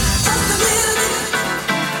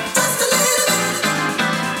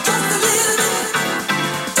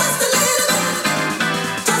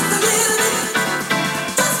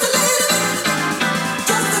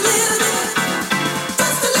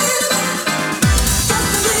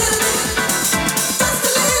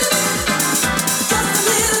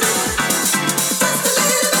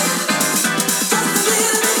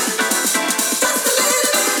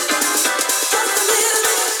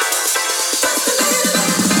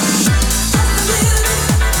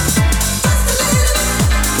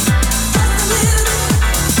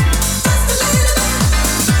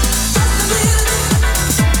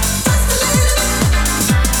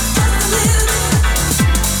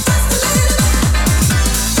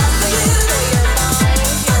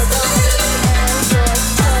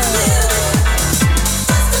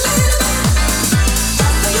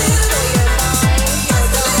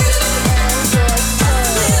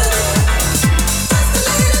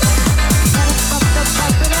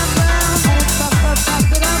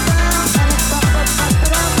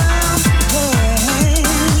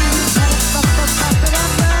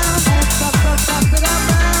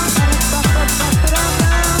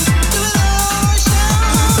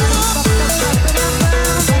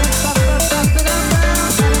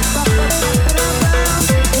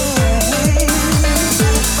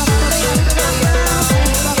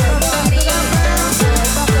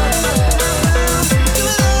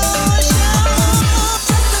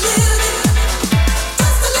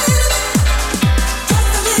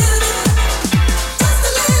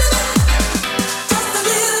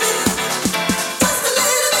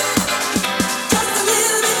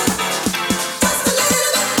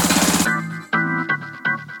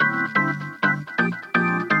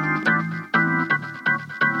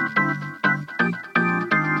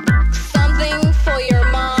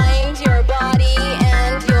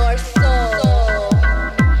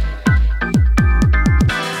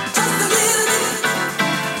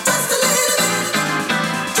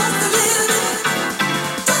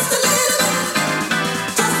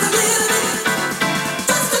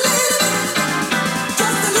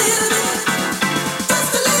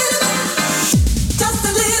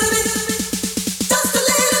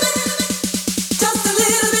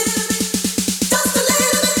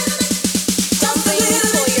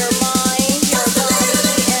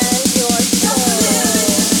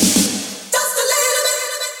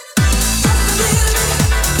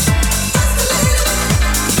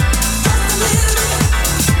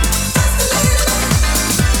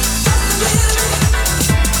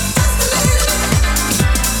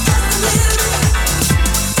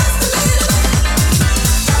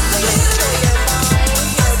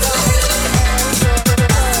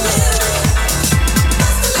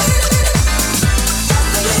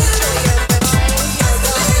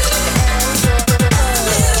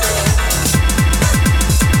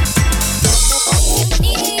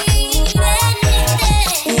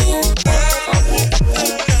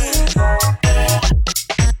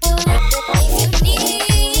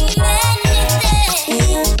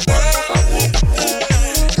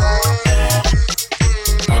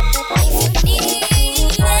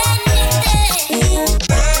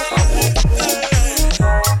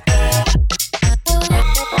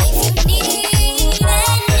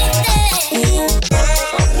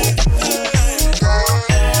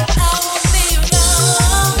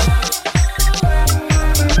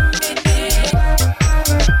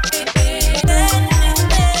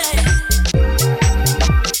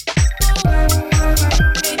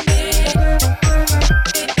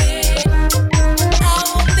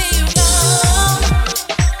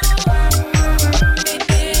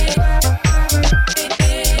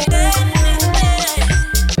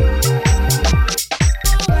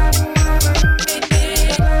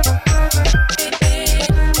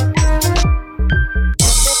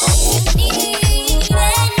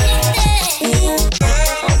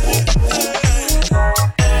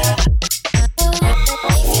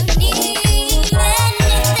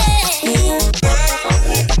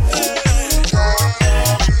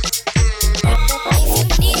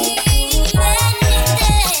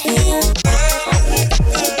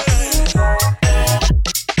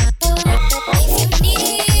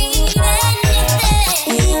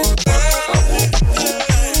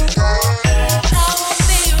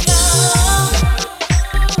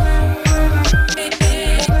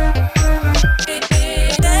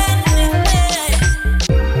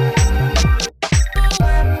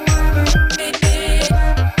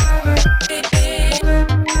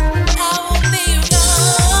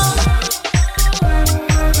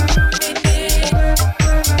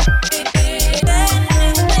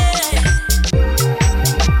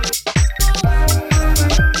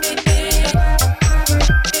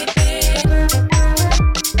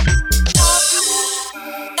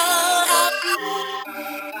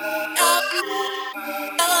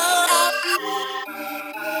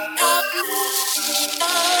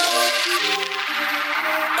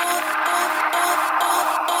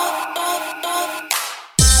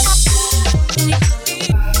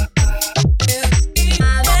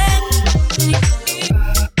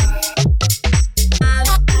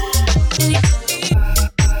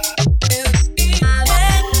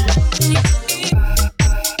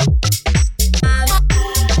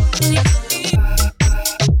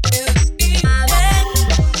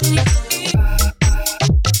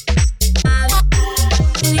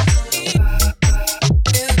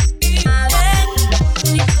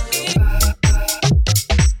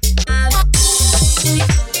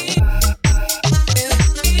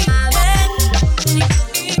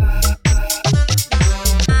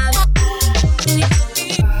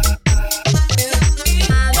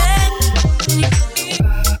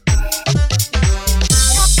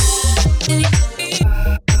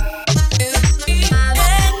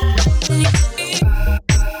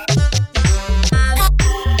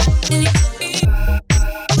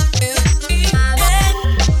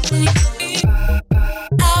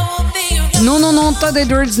 Malheureusement, Todd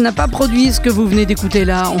Edwards n'a pas produit ce que vous venez d'écouter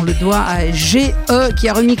là. On le doit à GE qui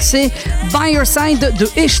a remixé By Your Side de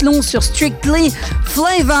Echelon sur Strictly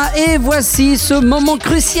Flava. Et voici ce moment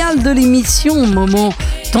crucial de l'émission, moment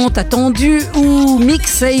tant attendu où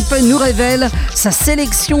Mixtape nous révèle sa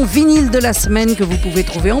sélection vinyle de la semaine que vous pouvez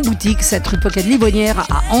trouver en boutique, cette rue Pocket-Livonnière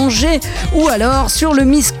à Angers, ou alors sur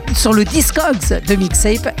le Discogs de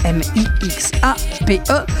Mixtape,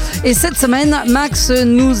 M-I-X-A-P-E. Et cette semaine, Max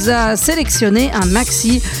nous a sélectionné un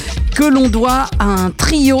maxi que l'on doit à un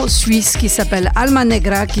trio suisse qui s'appelle Alma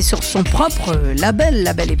Negra, qui sur son propre label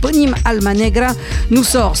éponyme Alma Negra, nous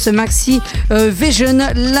sort ce maxi Vision,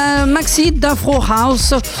 la maxi d'Afro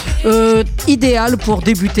House, idéal pour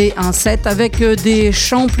débuter un set avec des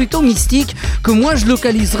chants plutôt mystiques que moi je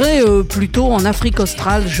localiserais plutôt en Afrique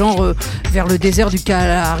australe, genre vers le désert du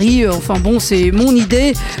Kalahari. Enfin bon, c'est mon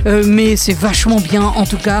idée, mais c'est vachement bien en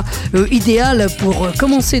tout cas, idéal pour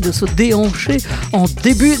commencer de se déhancher en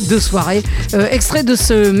début de soirée. Extrait de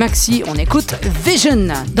ce maxi, on écoute Vision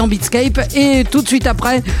dans Beatscape et tout de suite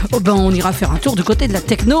après, on ira faire un tour du côté de la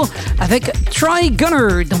techno avec Try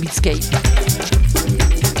Gunner dans Beatscape.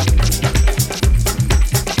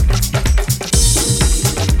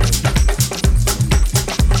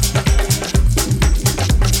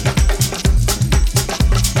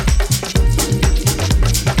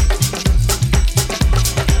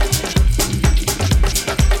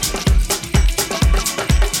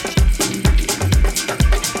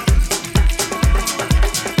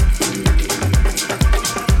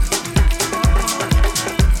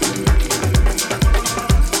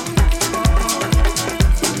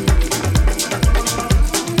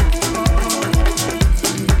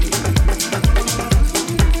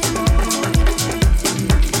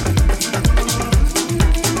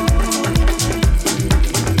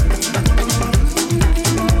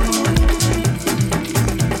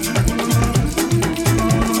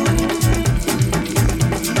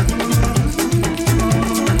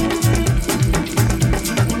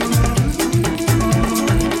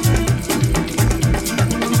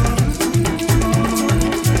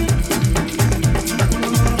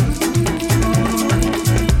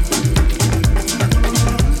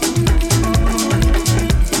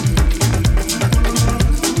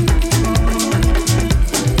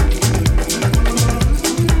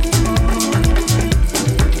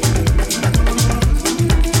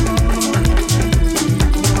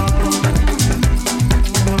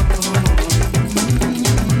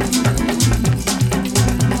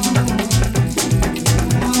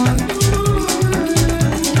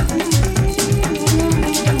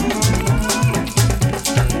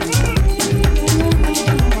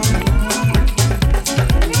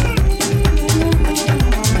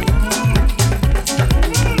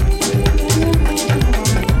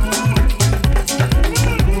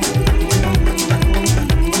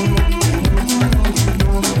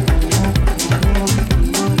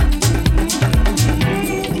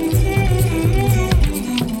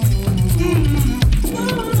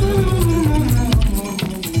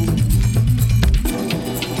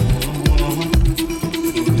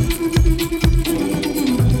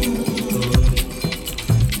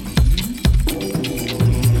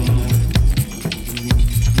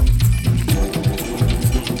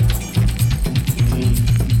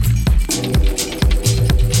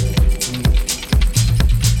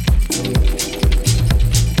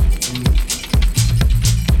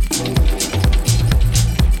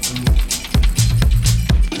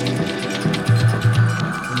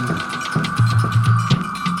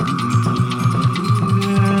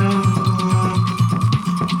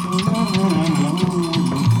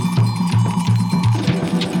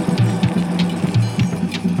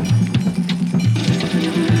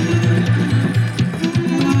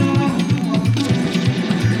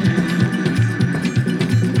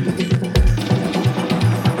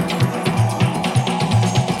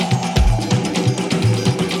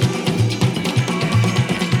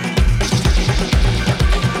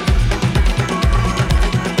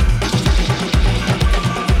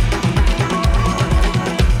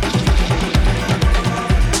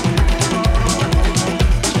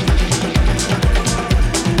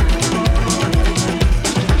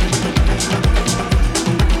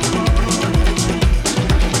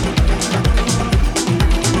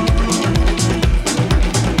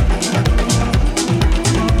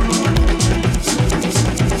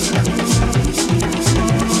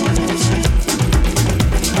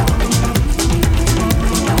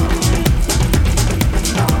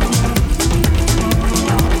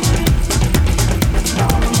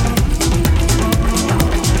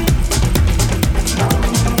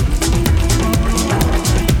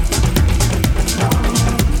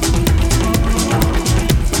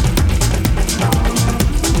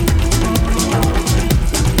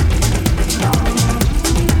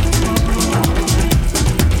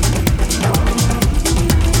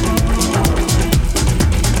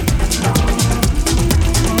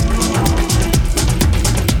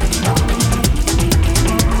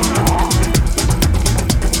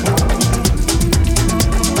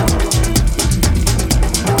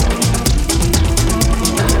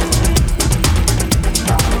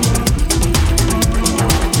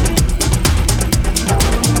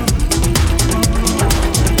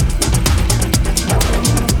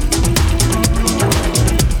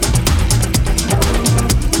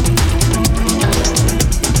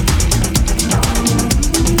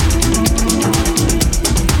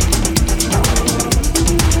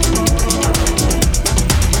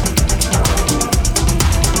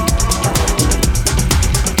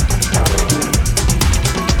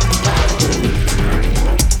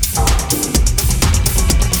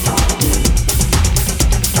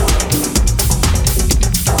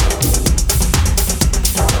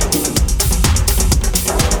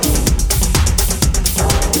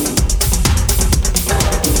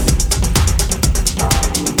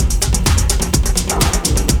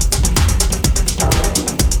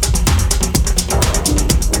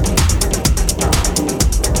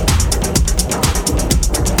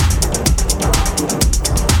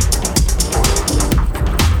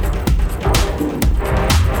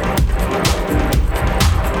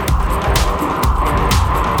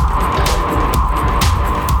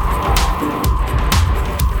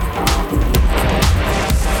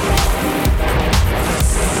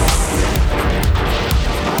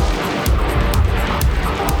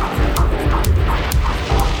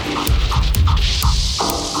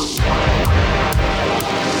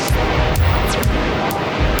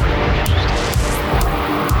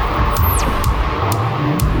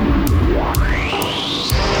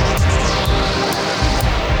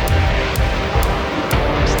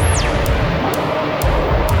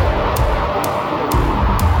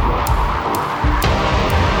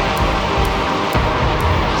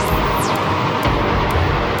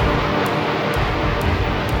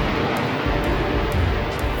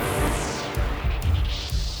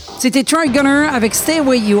 C'était Troy Gunner avec Stay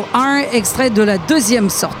Where You Are, extrait de la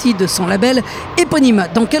deuxième sortie de son label éponyme.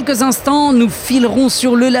 Dans quelques instants, nous filerons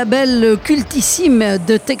sur le label cultissime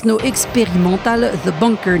de techno expérimental The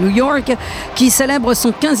Bunker New York, qui célèbre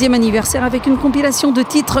son 15e anniversaire avec une compilation de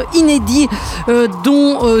titres inédits,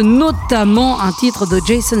 dont notamment un titre de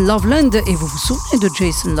Jason Loveland. Et vous vous souvenez de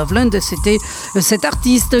Jason Loveland, c'était cet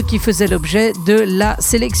artiste qui faisait l'objet de la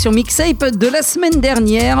sélection mixtape de la semaine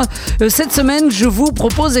dernière. Cette semaine, je vous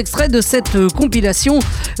propose extrait de cette compilation,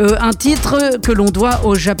 un titre que l'on doit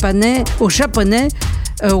au japonais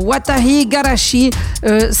Watahi Garashi,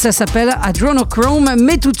 ça s'appelle Adrenochrome,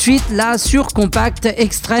 mais tout de suite là sur compact,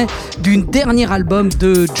 extrait d'une dernier album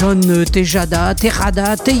de John Tejada,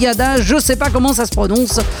 je sais pas comment ça se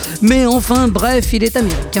prononce, mais enfin bref, il est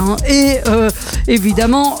américain et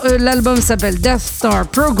évidemment l'album s'appelle Death Star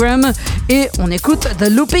Program et on écoute The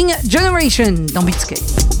Looping Generation dans Beatscape.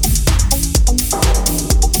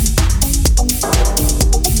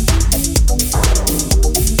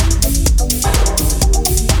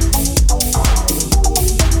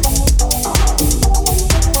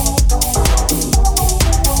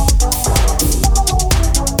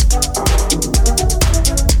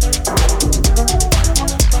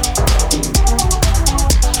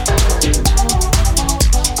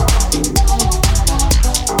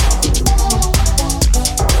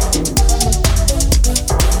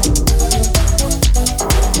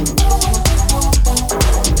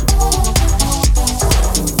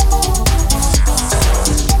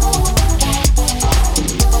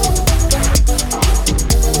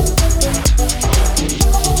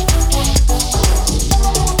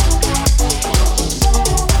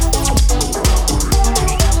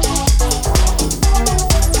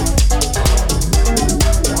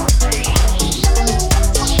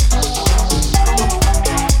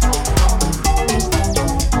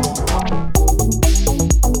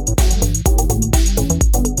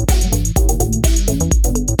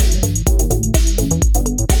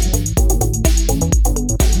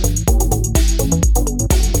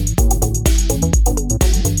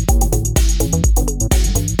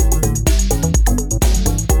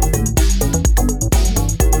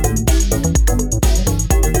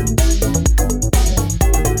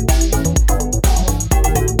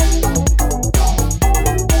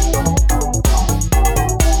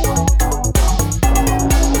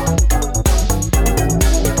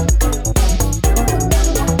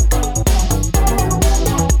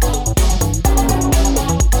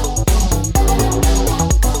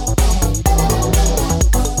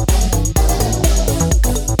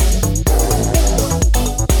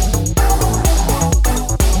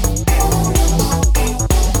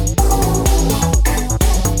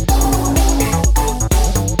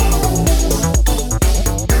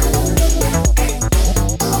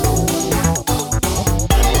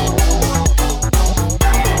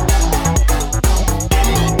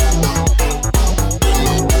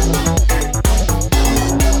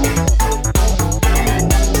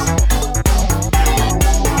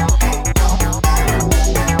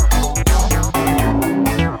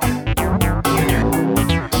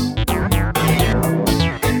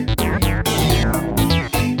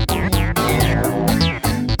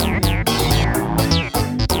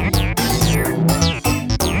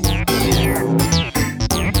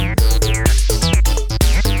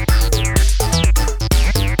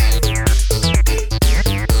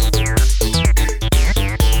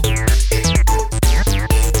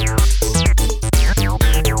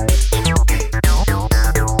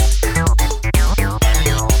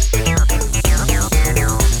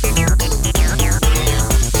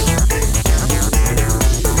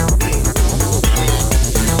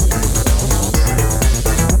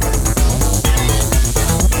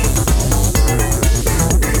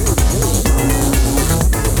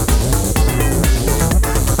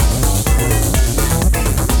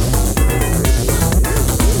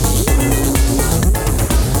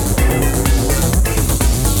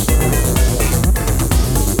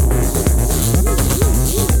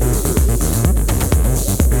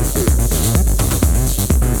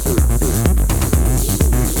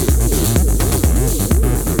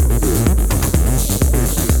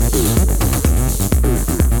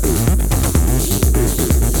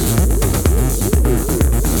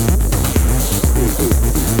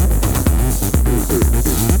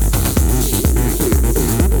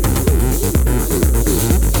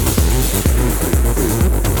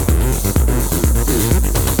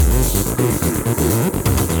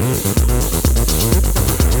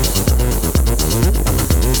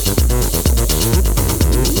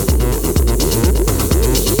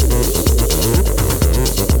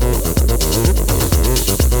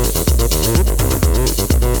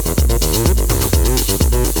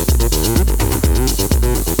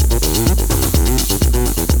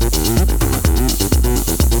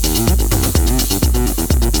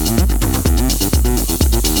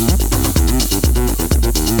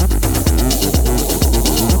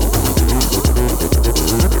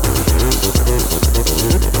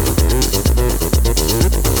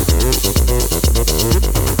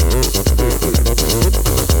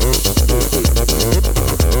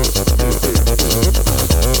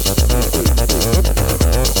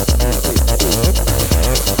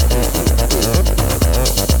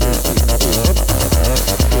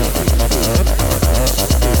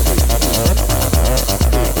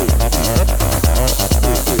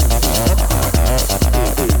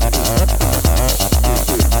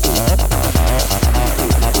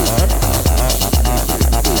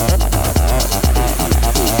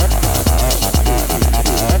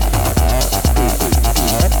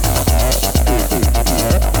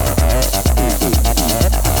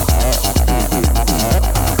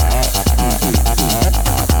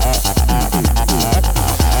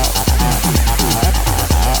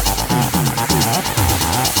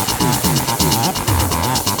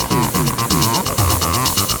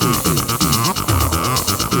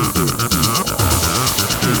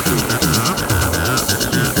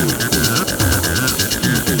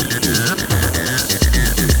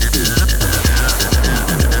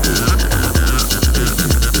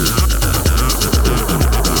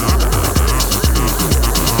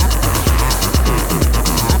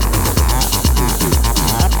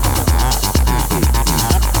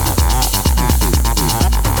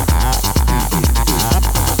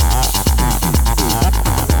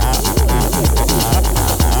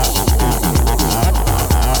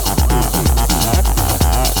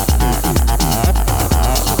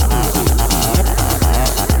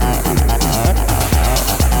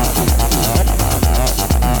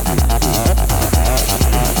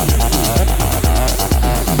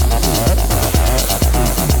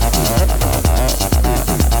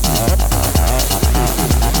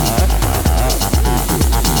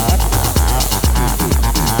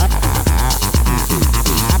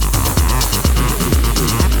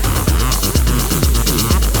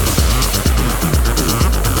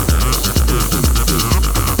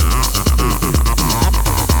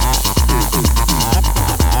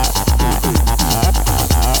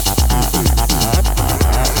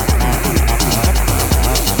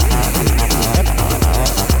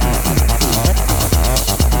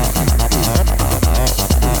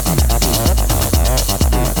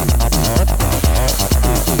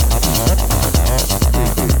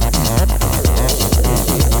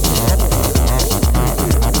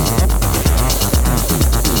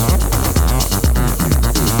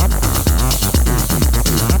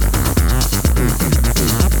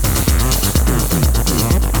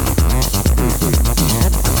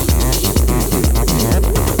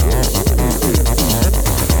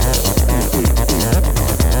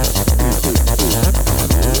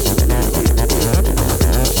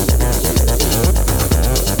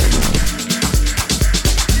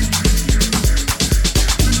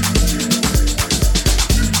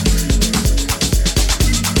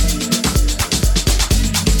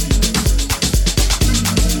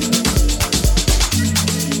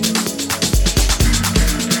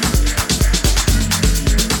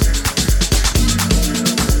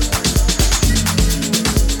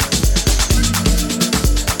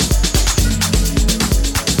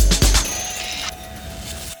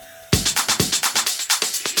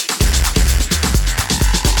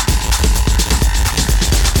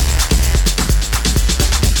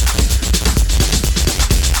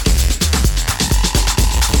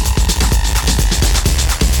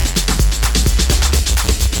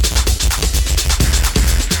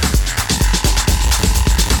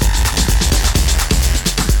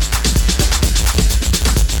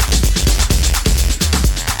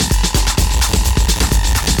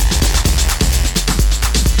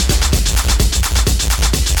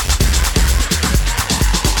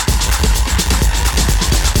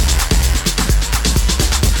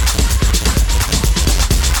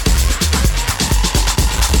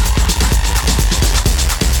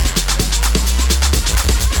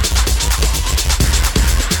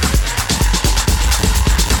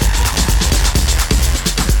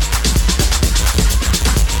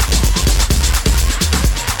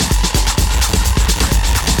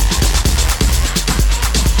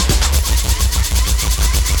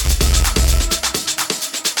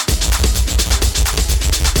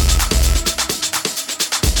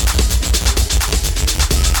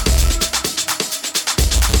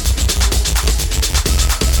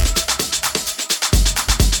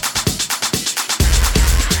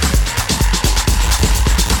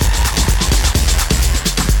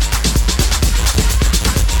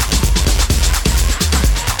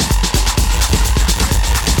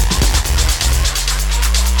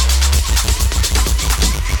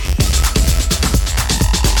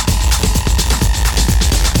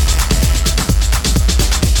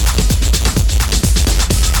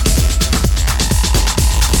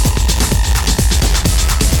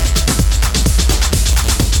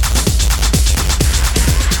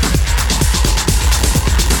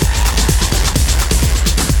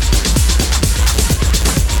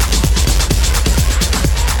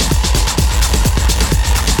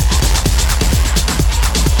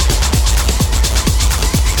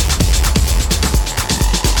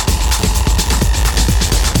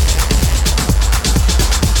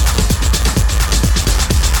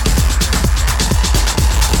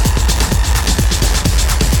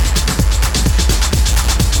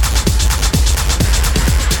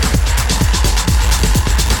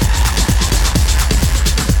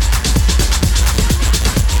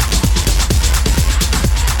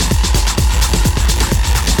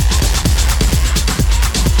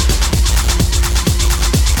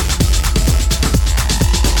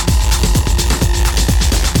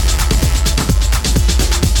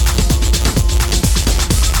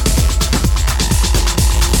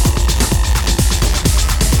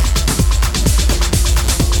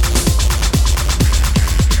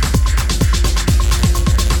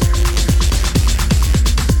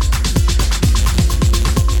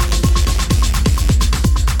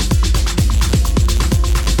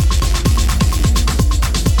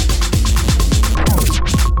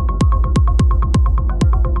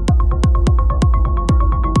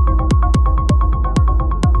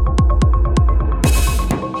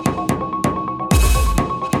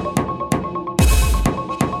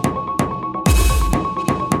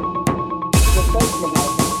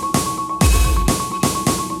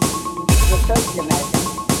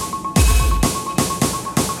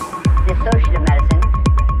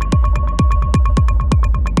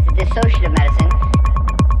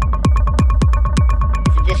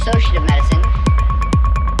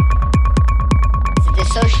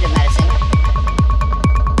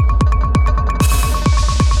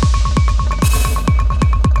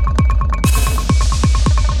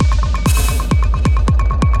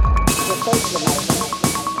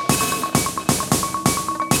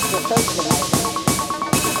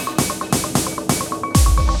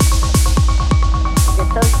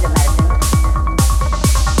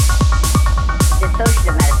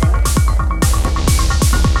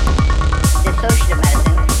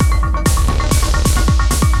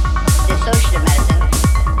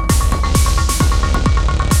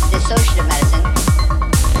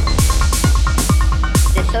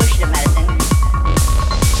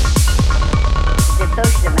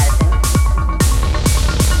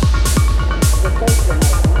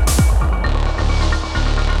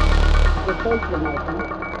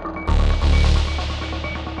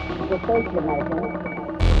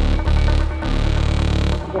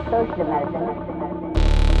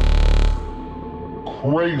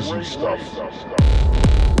 Crazy stuff. It's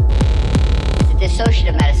a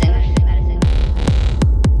dissociative medicine.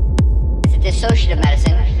 It's a dissociative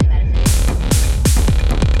medicine.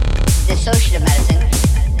 Dissociative medicine.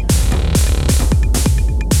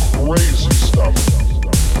 Crazy stuff.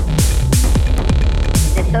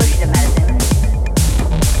 Dissociative medicine. Dissociative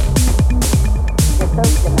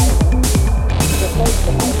medicine.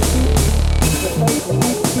 Dissociative medicine. Dissociative medicine. Dissociative medicine.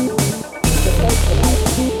 Dissociative medicine. Dissociative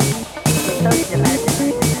medicine.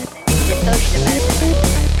 Dissociative medicine.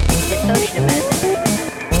 Dissociative medicine.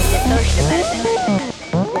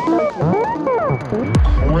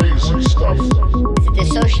 Crazy stuff. It's a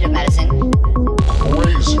dissociative medicine.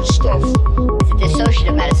 Crazy stuff. It's a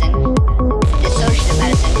dissociative medicine. Dissociative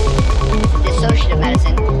medicine. Dissociative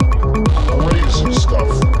medicine. Crazy stuff.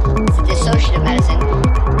 It's a dissociative medicine.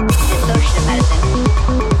 Dissociative medicine.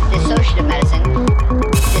 Dissociative medicine.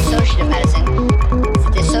 Dissociative medicine. It's a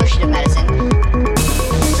dissociative medicine.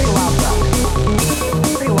 Pretty wild rock.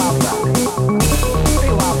 Pretty wild rock.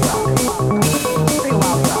 Pretty wild rock. Pretty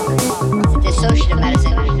wild rock. It's a dissociative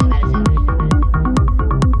medicine.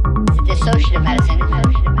 It's a dissociative medicine. It's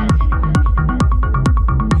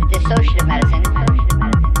a dissociative medicine. It's a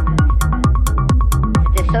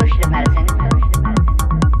dissociative medicine.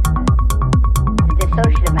 It's a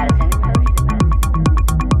dissociative medicine.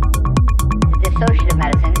 It's a dissociative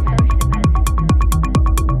medicine.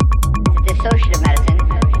 It's a dissociative medicine.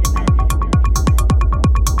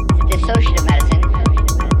 It's a dissociative medicine.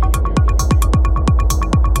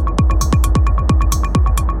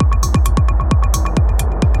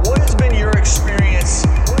 What has been your experience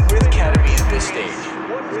with ketamine at this stage?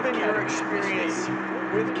 What has been your experience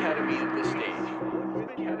with ketamine at this stage? With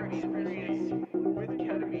ketamine experience with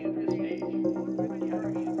ketamine at this stage? With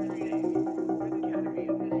ketamine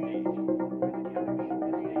experience with ketamine at this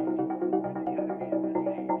stage?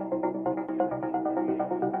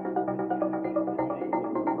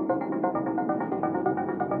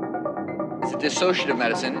 It's a dissociative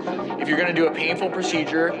medicine. If you're going to do a painful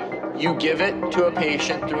procedure, you give it to a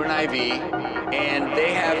patient through an IV, and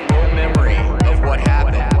they have no memory of what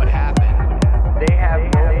happened. They have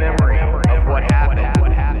no memory of what happened.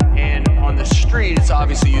 And on the street, it's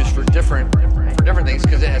obviously used for different things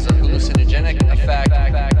because it has a hallucinogenic effect.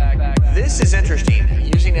 This is interesting,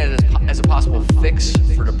 using it as a possible fix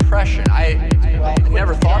for depression. I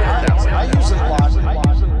never thought of it that way. I use it a lot.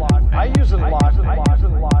 I use it a lot.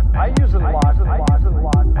 I use it a lot.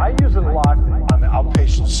 I use it a lot on an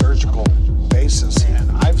outpatient surgical basis,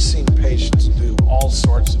 and I've seen patients do all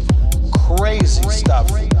sorts of crazy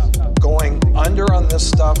stuff, going under on this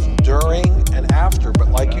stuff during and after. But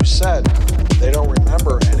like you said, they don't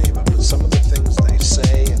remember any of it. But some of the things they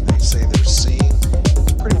say and they say they're seeing,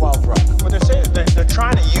 pretty wild drug. What they're saying is they're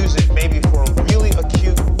trying to use it maybe for really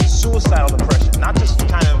acute suicidal depression, not just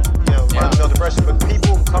kind of run-of-the-mill depression, but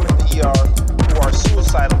people who come into the ER who are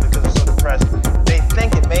suicidal because they're so depressed. They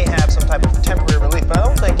think it may have some type of temporary relief, but I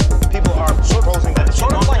don't think people are supposing that it's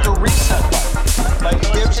sort of like a reset button. Like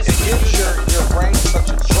it gives your brain such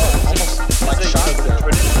a jolt, almost like shock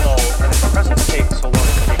therapy. Traditional antidepressants take so long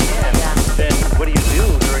to kick in, then what do you do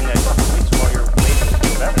during that couple of weeks while you're waiting to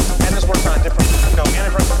feel better? And this works on a different,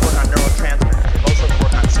 antidepressants work on neurotransmitters. Most of them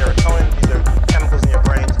work on serotonin. These are chemicals in your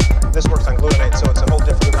brain. This works on glutamate, so it's a whole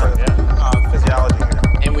different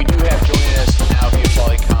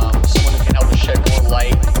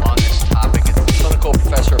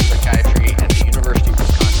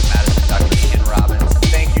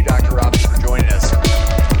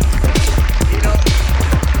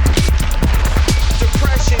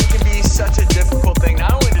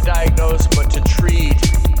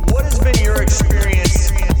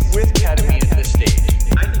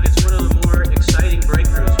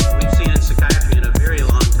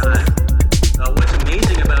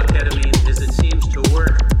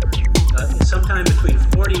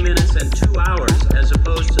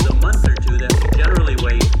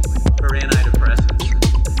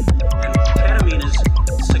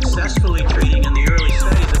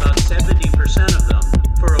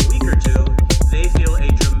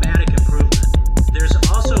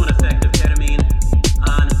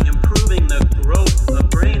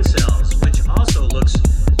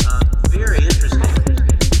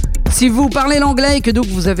Si vous parlez l'anglais et que donc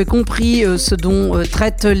vous avez compris ce dont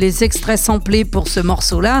traitent les extraits samplés pour ce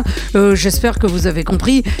morceau-là, j'espère que vous avez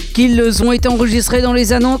compris qu'ils ont été enregistrés dans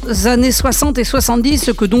les années 60 et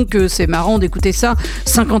 70, que donc c'est marrant d'écouter ça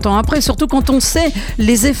 50 ans après, surtout quand on sait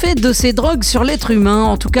les effets de ces drogues sur l'être humain.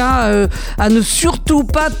 En tout cas, à ne surtout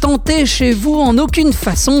pas tenter chez vous en aucune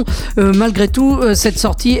façon. Malgré tout, cette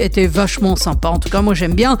sortie était vachement sympa. En tout cas, moi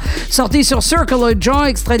j'aime bien. Sortie sur Circle of Joy,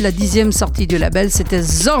 extrait de la 10e sortie du label, c'était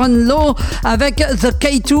Zoran Low avec The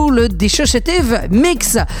K2, le Dissociative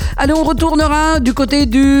Mix. Allez, on retournera du côté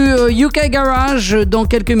du UK Garage dans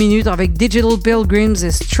quelques minutes avec Digital Pilgrims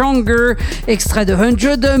et Stronger, extrait de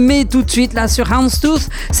 100, mais tout de suite là sur Houndstooth,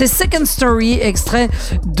 c'est Second Story, extrait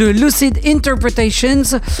de Lucid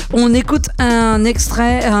Interpretations. On écoute un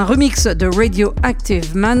extrait, un remix de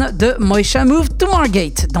Radioactive Man de Moisha Move to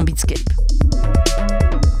Margate dans Beatscape.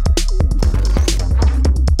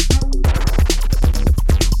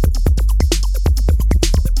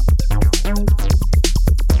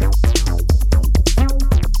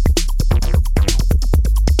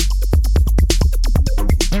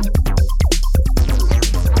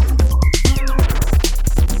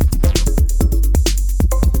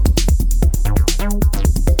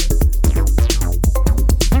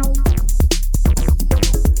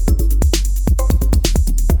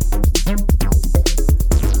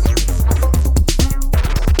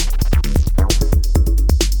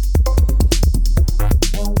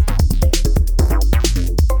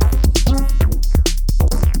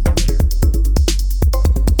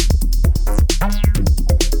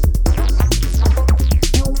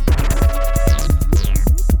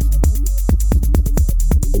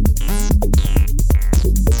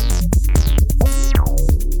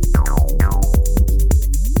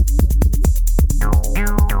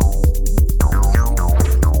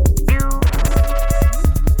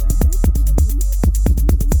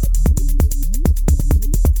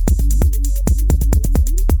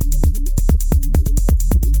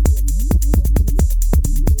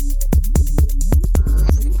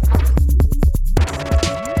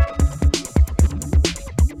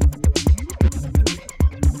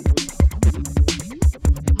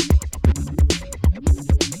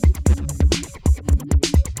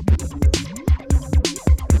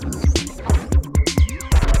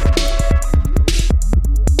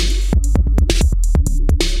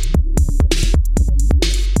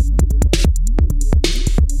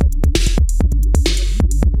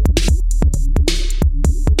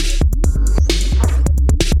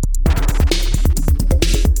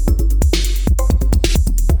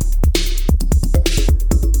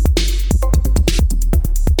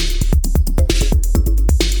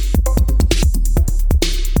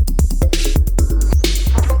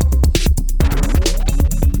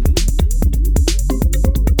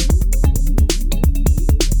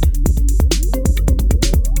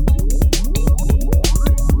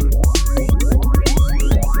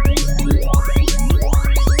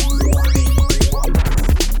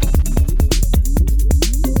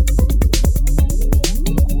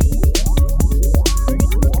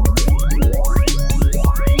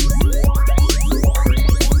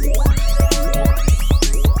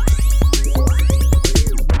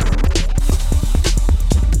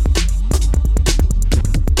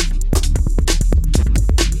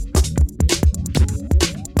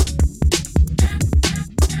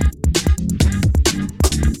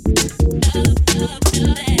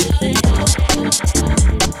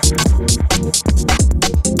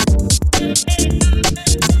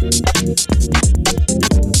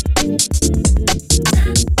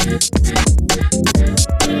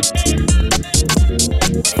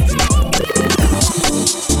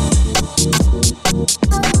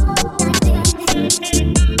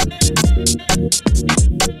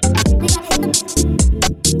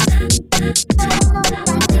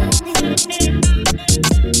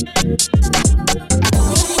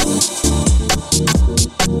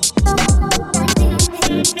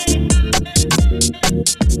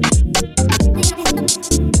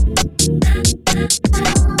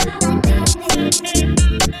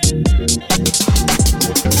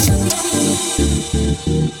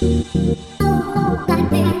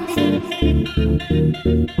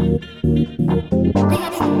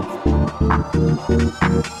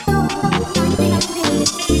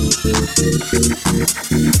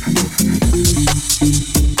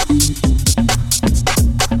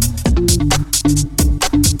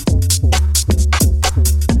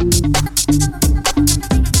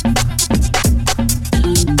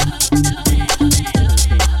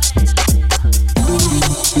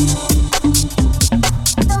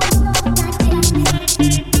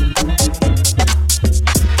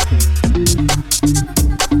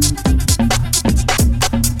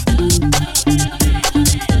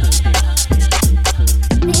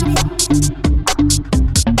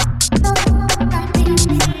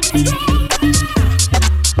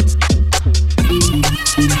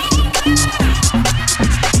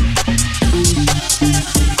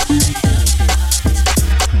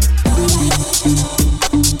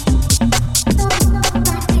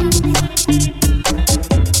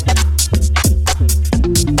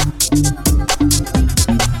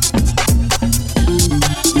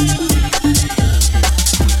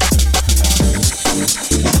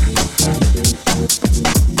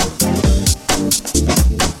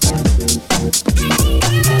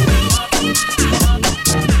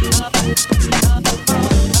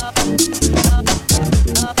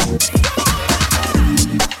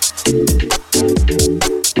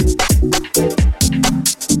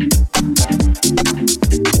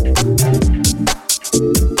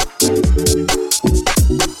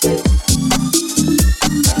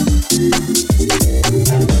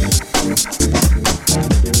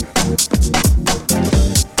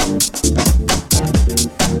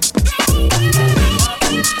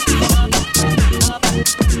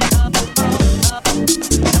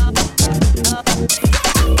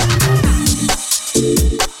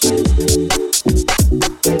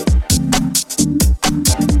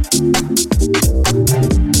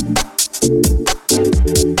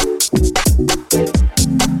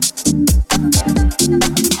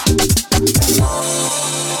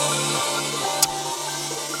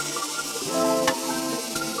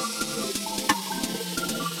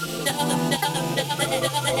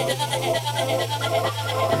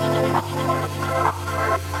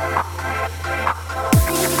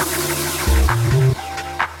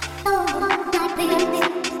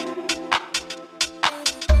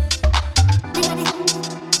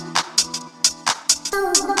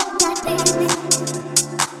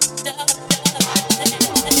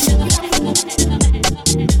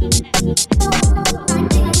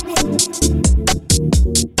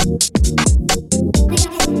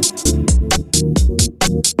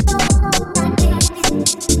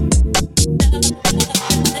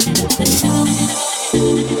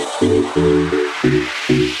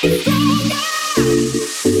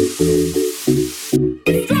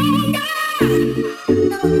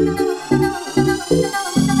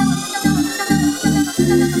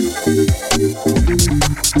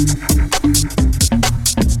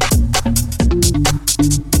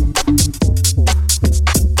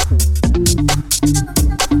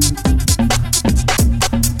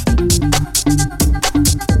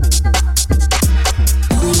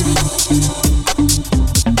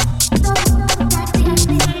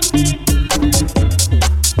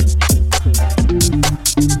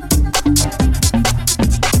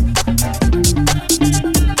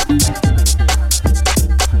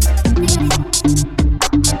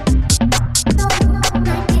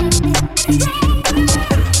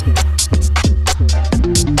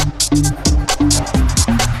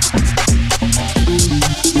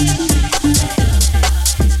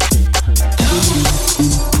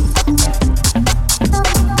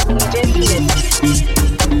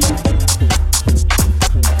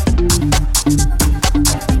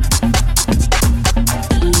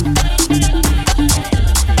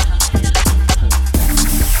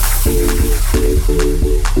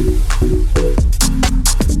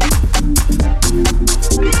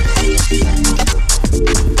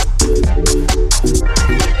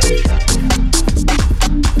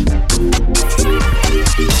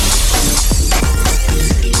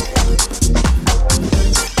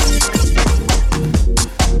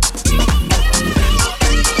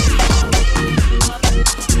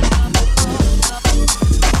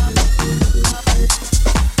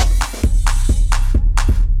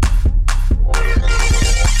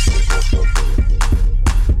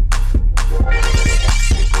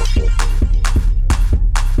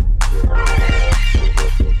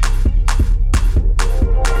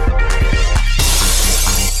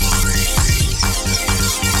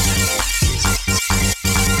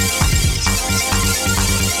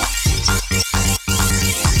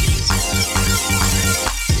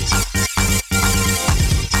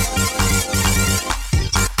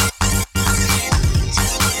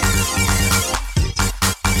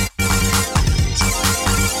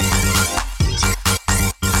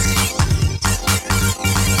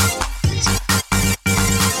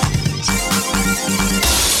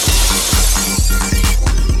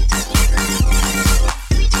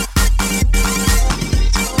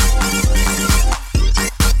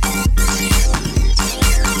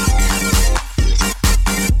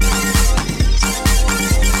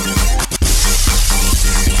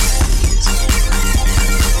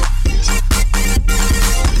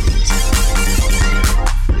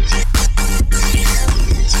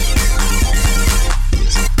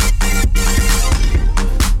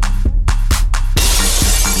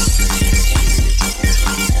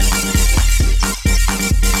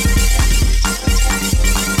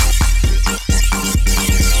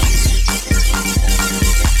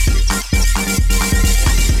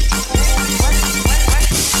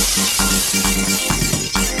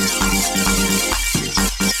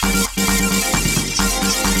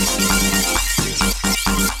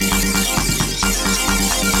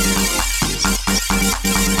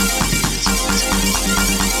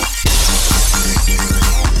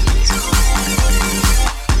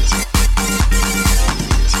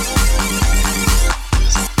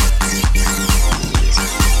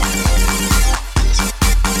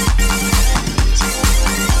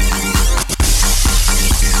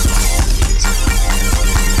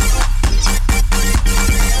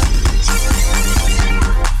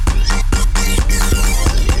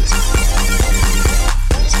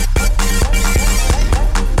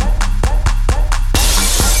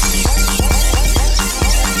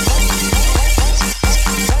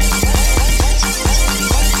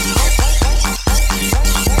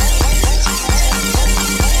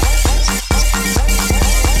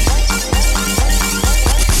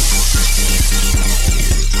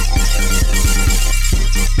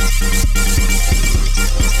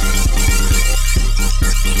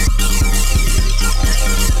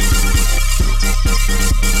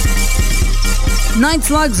 Night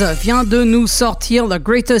Slugs vient de nous sortir The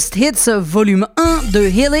Greatest Hits volume 1 de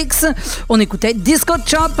Helix. On écoutait Disco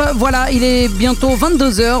Chop. Voilà, il est bientôt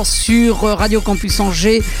 22h sur Radio Campus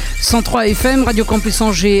Angers 103 FM,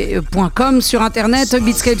 radiocampusangers.com, sur internet.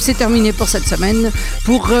 Beatscape, c'est terminé pour cette semaine.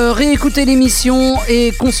 Pour réécouter l'émission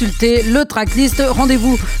et consulter le tracklist,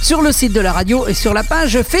 rendez-vous sur le site de la radio et sur la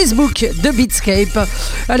page Facebook de Beatscape.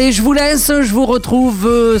 Allez, je vous laisse, je vous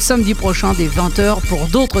retrouve samedi prochain dès 20h pour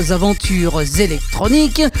d'autres aventures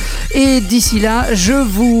électroniques. Et d'ici là, je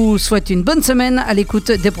vous souhaite une bonne semaine à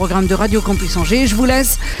l'écoute des programmes de Radio Campus Angers. Je vous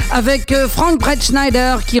laisse avec Frank Brett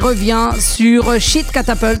Schneider qui revient sur Shit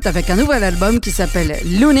Catapult avec un nouvel album qui s'appelle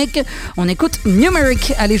Lunic. On écoute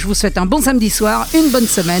Numeric. Allez, je vous souhaite un bon samedi soir, une bonne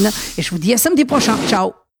semaine et je vous dis à samedi prochain.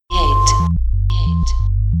 Ciao.